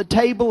Him on the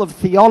table of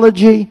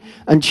theology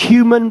and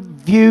human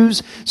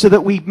views so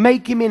that we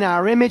make Him in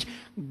our image.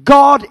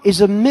 God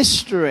is a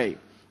mystery.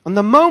 And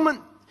the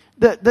moment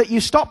that you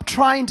stop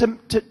trying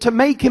to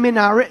make Him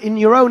in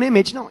your own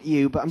image, not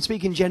you, but I'm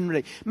speaking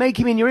generally, make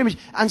Him in your image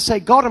and say,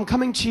 God, I'm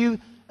coming to you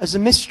as a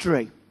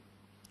mystery.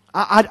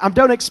 I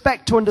don't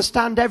expect to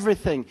understand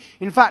everything.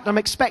 In fact, I'm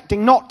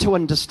expecting not to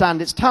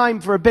understand. It's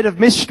time for a bit of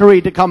mystery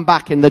to come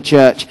back in the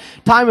church.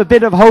 Time a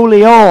bit of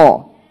holy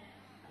awe.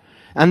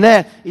 And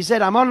there, He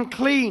said, I'm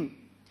unclean.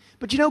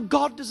 But you know,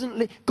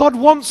 God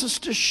wants us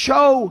to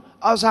show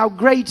us how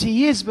great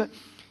He is,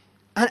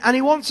 and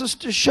He wants us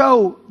to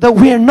show that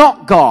we're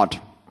not God.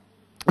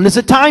 And there's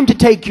a time to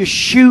take your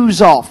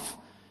shoes off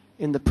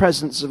in the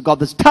presence of God.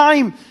 There's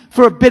time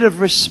for a bit of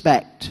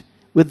respect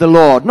with the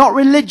Lord. Not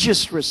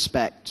religious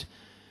respect.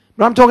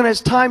 But I'm talking, it's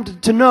time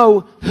to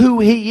know who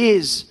He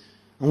is,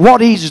 and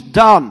what He's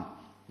done,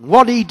 and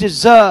what He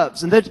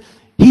deserves, and that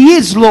He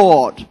is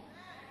Lord.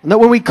 And that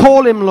when we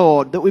call Him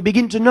Lord, that we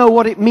begin to know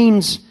what it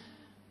means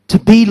to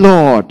be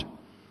Lord.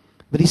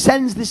 But He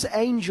sends this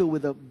angel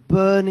with a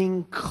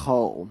burning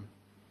coal.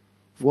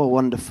 Whoa,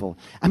 wonderful.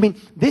 I mean,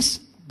 this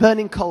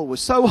burning coal was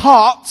so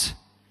hot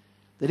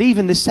that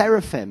even the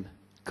seraphim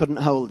couldn't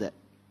hold it.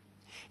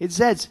 It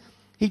says,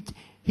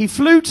 He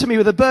flew to me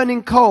with a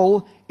burning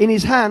coal in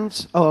His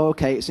hands. Oh,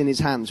 okay, it's in His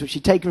hands, which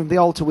He'd taken from the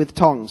altar with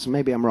tongs.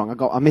 Maybe I'm wrong.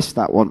 I missed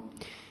that one.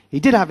 He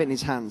did have it in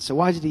His hands, so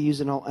why did He use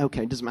an altar?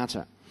 Okay, it doesn't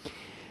matter.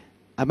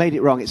 I made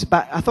it wrong.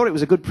 I thought it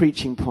was a good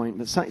preaching point,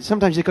 but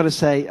sometimes you've got to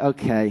say,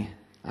 okay,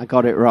 I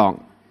got it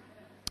wrong.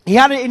 He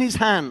had it in His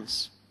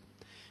hands.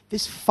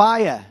 This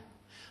fire.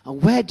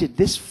 And where did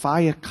this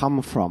fire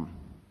come from?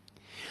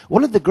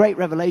 One of the great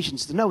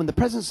revelations to know, when the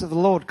presence of the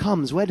Lord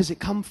comes, where does it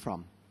come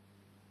from?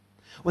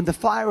 When the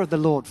fire of the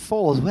Lord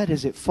falls, where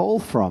does it fall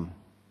from?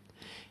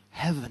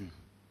 Heaven.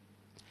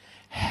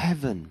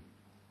 Heaven.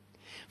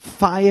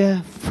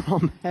 Fire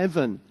from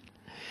heaven.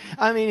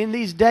 I mean, in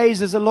these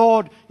days, as the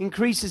Lord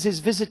increases His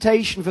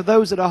visitation for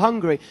those that are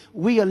hungry,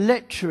 we are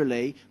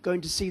literally going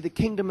to see the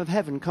kingdom of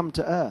heaven come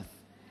to earth.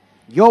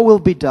 Your will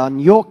be done,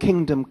 your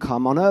kingdom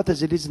come on earth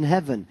as it is in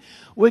heaven.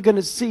 We're going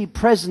to see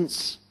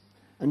presence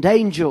and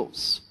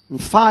angels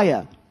and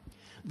fire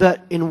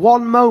that in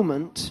one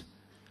moment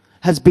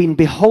has been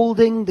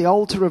beholding the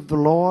altar of the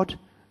Lord,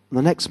 and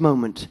the next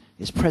moment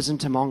is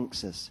present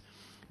amongst us.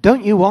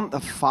 Don't you want the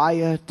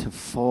fire to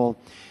fall?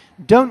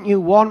 Don't you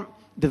want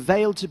the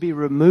veil to be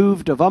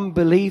removed of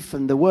unbelief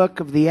and the work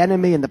of the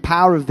enemy and the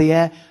power of the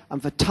air,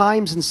 and for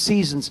times and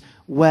seasons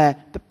where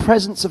the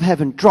presence of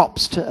heaven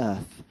drops to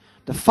earth?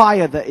 The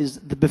fire that is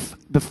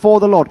before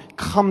the Lord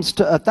comes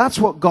to earth. That's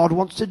what God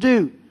wants to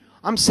do.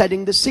 I'm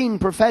setting the scene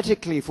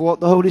prophetically for what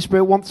the Holy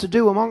Spirit wants to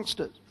do amongst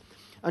us.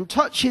 And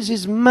touches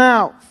His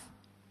mouth.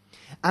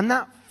 And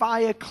that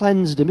fire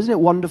cleansed Him. Isn't it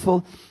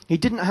wonderful? He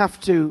didn't have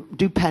to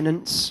do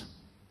penance.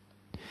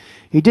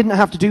 He didn't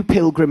have to do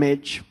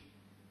pilgrimage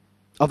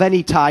of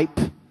any type.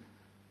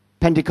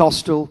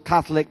 Pentecostal,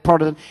 Catholic,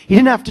 Protestant. He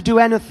didn't have to do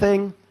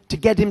anything to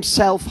get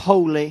himself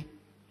holy.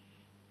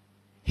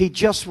 He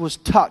just was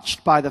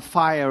touched by the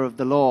fire of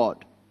the Lord.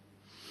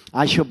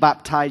 I shall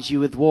baptize you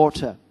with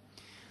water,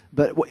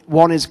 but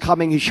one is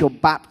coming who shall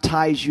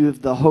baptize you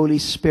with the Holy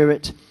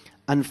Spirit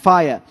and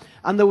fire.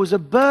 And there was a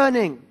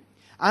burning.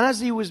 And as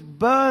he was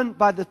burned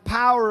by the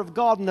power of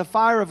God and the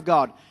fire of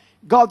God,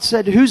 God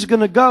said, who's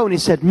going to go? And he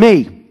said,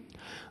 me.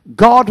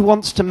 God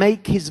wants to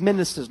make his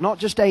ministers, not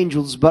just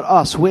angels, but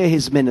us, we're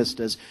his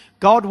ministers.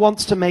 God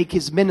wants to make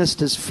his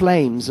ministers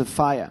flames of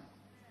fire.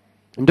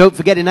 And don't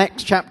forget in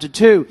Acts chapter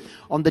 2,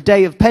 on the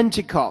day of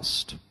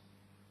Pentecost,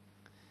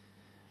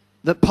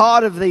 that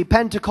part of the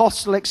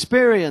Pentecostal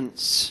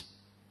experience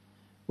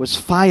was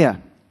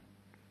fire.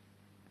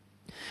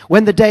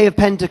 When the day of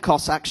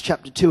Pentecost, Acts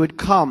chapter 2, had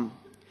come,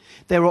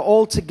 they were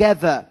all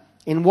together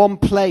in one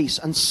place,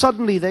 and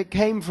suddenly there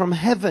came from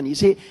heaven. You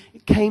see,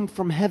 it came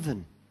from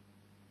heaven.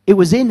 It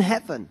was in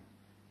heaven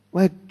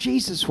where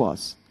Jesus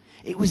was.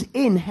 It was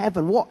in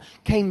heaven. What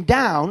came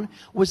down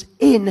was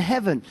in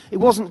heaven. It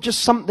wasn't just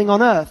something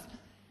on earth.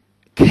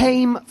 It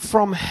came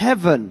from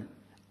heaven,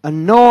 a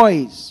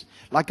noise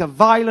like a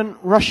violent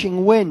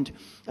rushing wind,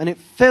 and it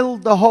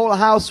filled the whole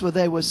house where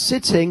they were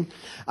sitting,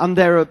 and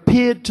there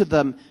appeared to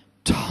them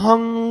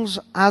tongues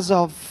as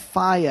of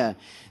fire,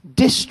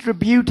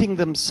 distributing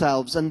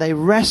themselves, and they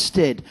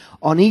rested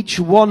on each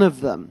one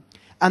of them.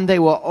 And they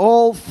were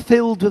all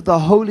filled with the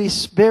Holy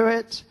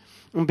Spirit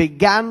and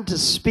began to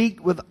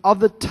speak with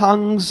other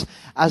tongues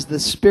as the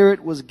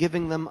Spirit was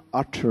giving them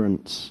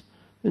utterance.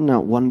 Isn't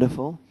that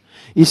wonderful?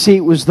 You see,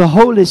 it was the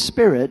Holy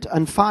Spirit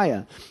and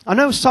fire. I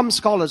know some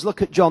scholars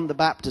look at John the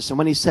Baptist, and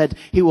when he said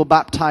he will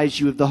baptize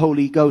you with the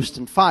Holy Ghost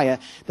and fire,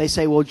 they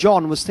say, well,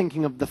 John was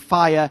thinking of the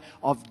fire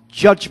of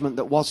judgment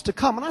that was to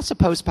come. And I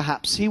suppose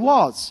perhaps he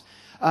was.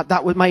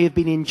 That may have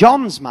been in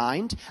John's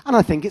mind, and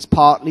I think it's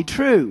partly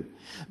true.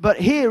 But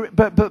here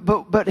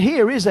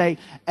is a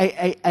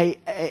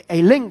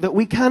link that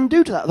we can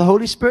do to that, the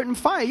Holy Spirit and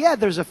fire. Yeah,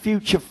 there's a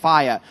future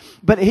fire,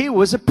 but here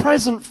was a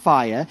present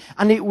fire,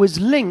 and it was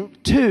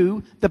linked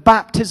to the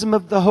baptism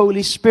of the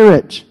Holy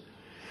Spirit.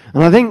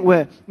 And I think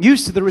we're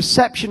used to the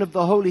reception of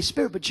the Holy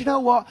Spirit, but you know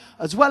what?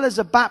 As well as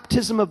a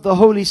baptism of the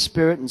Holy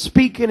Spirit and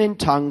speaking in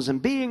tongues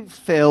and being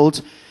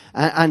filled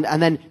and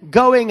then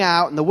going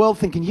out and the world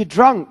thinking you're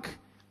drunk.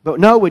 But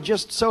no, we're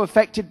just so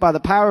affected by the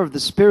power of the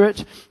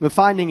Spirit, we're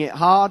finding it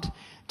hard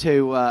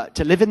to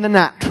live in the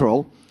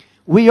natural.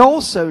 We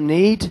also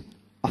need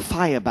a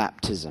fire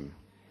baptism.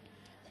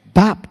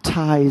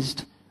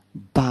 Baptized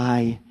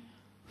by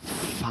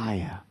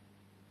fire.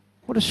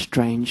 What a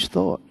strange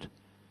thought.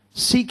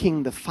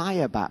 Seeking the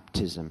fire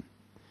baptism.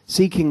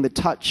 Seeking the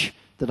touch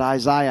that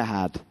Isaiah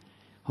had.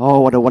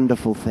 Oh, what a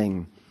wonderful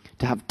thing.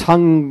 To have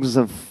tongues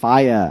of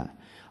fire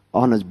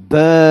on us,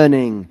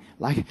 burning.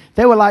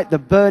 They were like the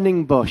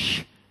burning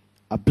bush,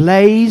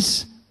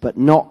 ablaze but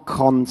not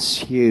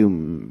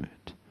consumed.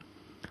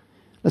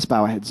 Let's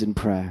bow our heads in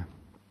prayer.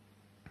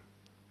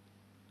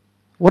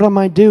 What am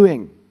I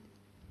doing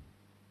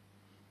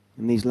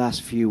in these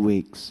last few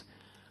weeks?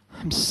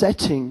 I'm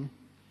setting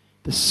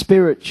the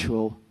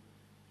spiritual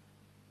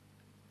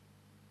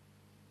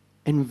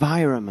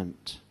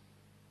environment.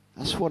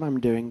 That's what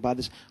I'm doing by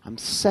this. I'm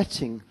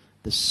setting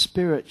the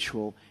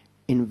spiritual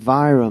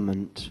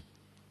environment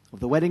of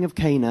the wedding of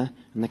Cana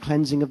and the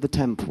cleansing of the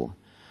temple,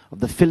 of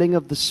the filling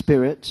of the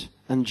Spirit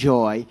and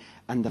joy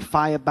and the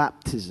fire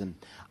baptism.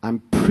 I'm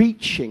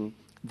preaching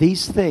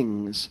these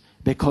things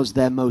because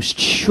they're most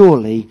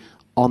surely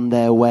on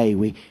their way.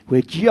 We're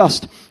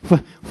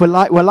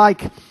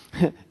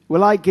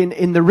like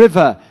in the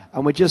river,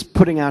 and we're just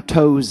putting our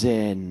toes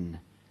in.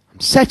 I'm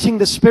setting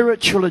the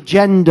spiritual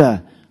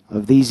agenda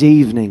of these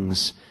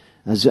evenings.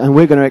 And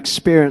we're going to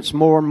experience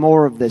more and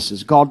more of this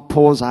as God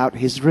pours out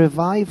his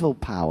revival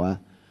power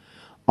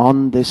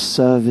on this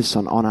service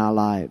and on our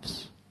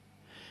lives.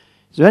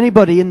 Is there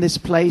anybody in this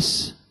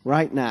place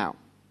right now?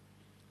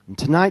 And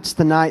tonight's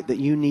the night that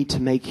you need to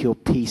make your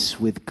peace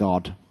with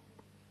God.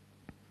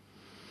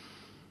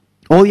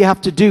 All you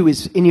have to do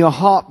is in your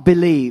heart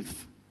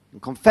believe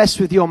and confess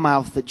with your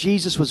mouth that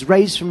Jesus was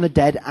raised from the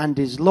dead and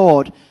is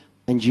Lord,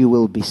 and you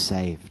will be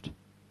saved.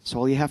 That's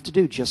all you have to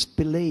do, just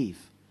believe.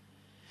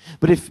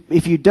 But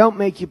if you don't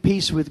make your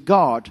peace with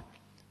God,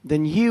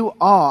 then you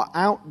are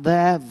out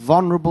there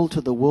vulnerable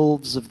to the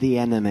wolves of the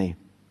enemy.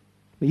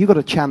 But you've got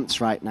a chance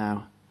right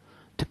now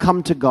to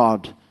come to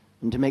God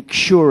and to make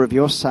sure of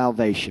your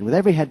salvation. With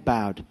every head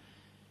bowed,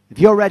 if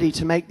you're ready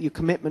to make your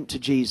commitment to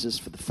Jesus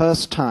for the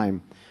first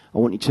time, I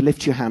want you to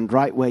lift your hand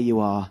right where you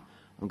are.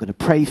 I'm going to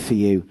pray for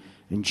you,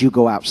 and you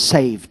go out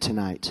saved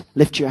tonight.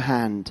 Lift your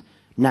hand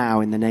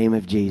now in the name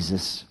of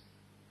Jesus.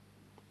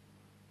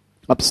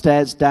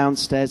 Upstairs,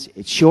 downstairs,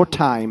 it's your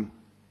time.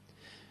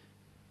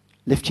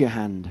 Lift your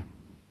hand.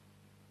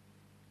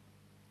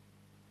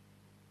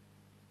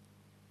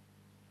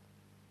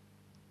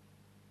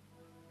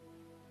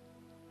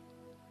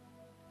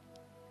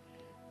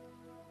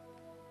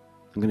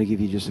 I'm going to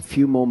give you just a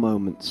few more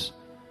moments.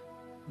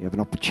 You have an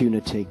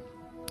opportunity.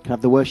 Can I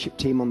have the worship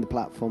team on the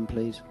platform,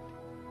 please?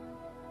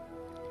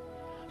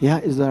 Yeah,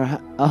 is there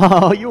a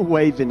oh, you're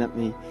waving at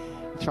me.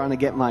 You're trying to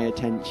get my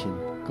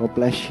attention. God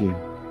bless you.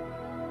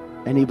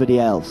 Anybody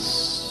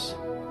else?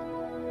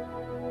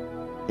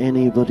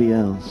 Anybody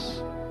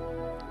else?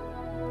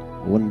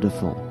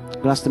 Wonderful.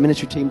 I'll ask the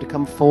ministry team to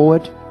come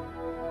forward.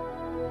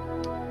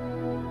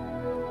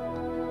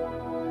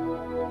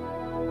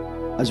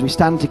 As we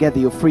stand together,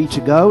 you're free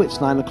to go.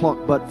 It's 9 o'clock,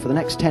 but for the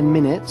next 10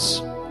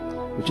 minutes,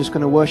 We're just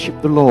going to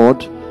worship the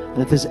Lord. And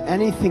if there's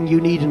anything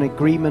you need an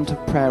agreement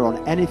of prayer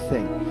on,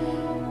 anything,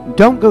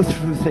 don't go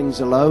through things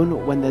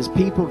alone. When there's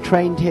people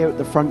trained here at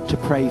the front to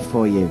pray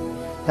for you,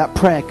 that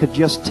prayer could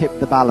just tip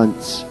the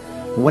balance.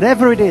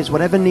 Whatever it is,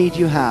 whatever need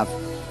you have,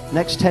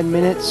 next 10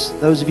 minutes,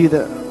 those of you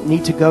that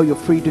need to go, you're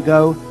free to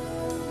go.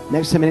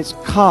 Next 10 minutes,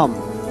 come.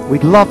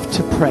 We'd love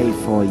to pray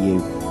for you.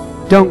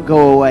 Don't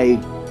go away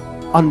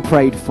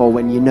unprayed for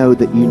when you know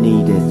that you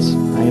need it.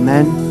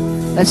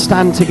 Amen. Let's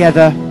stand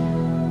together.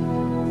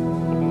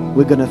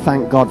 We're going to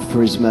thank God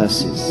for his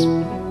mercies.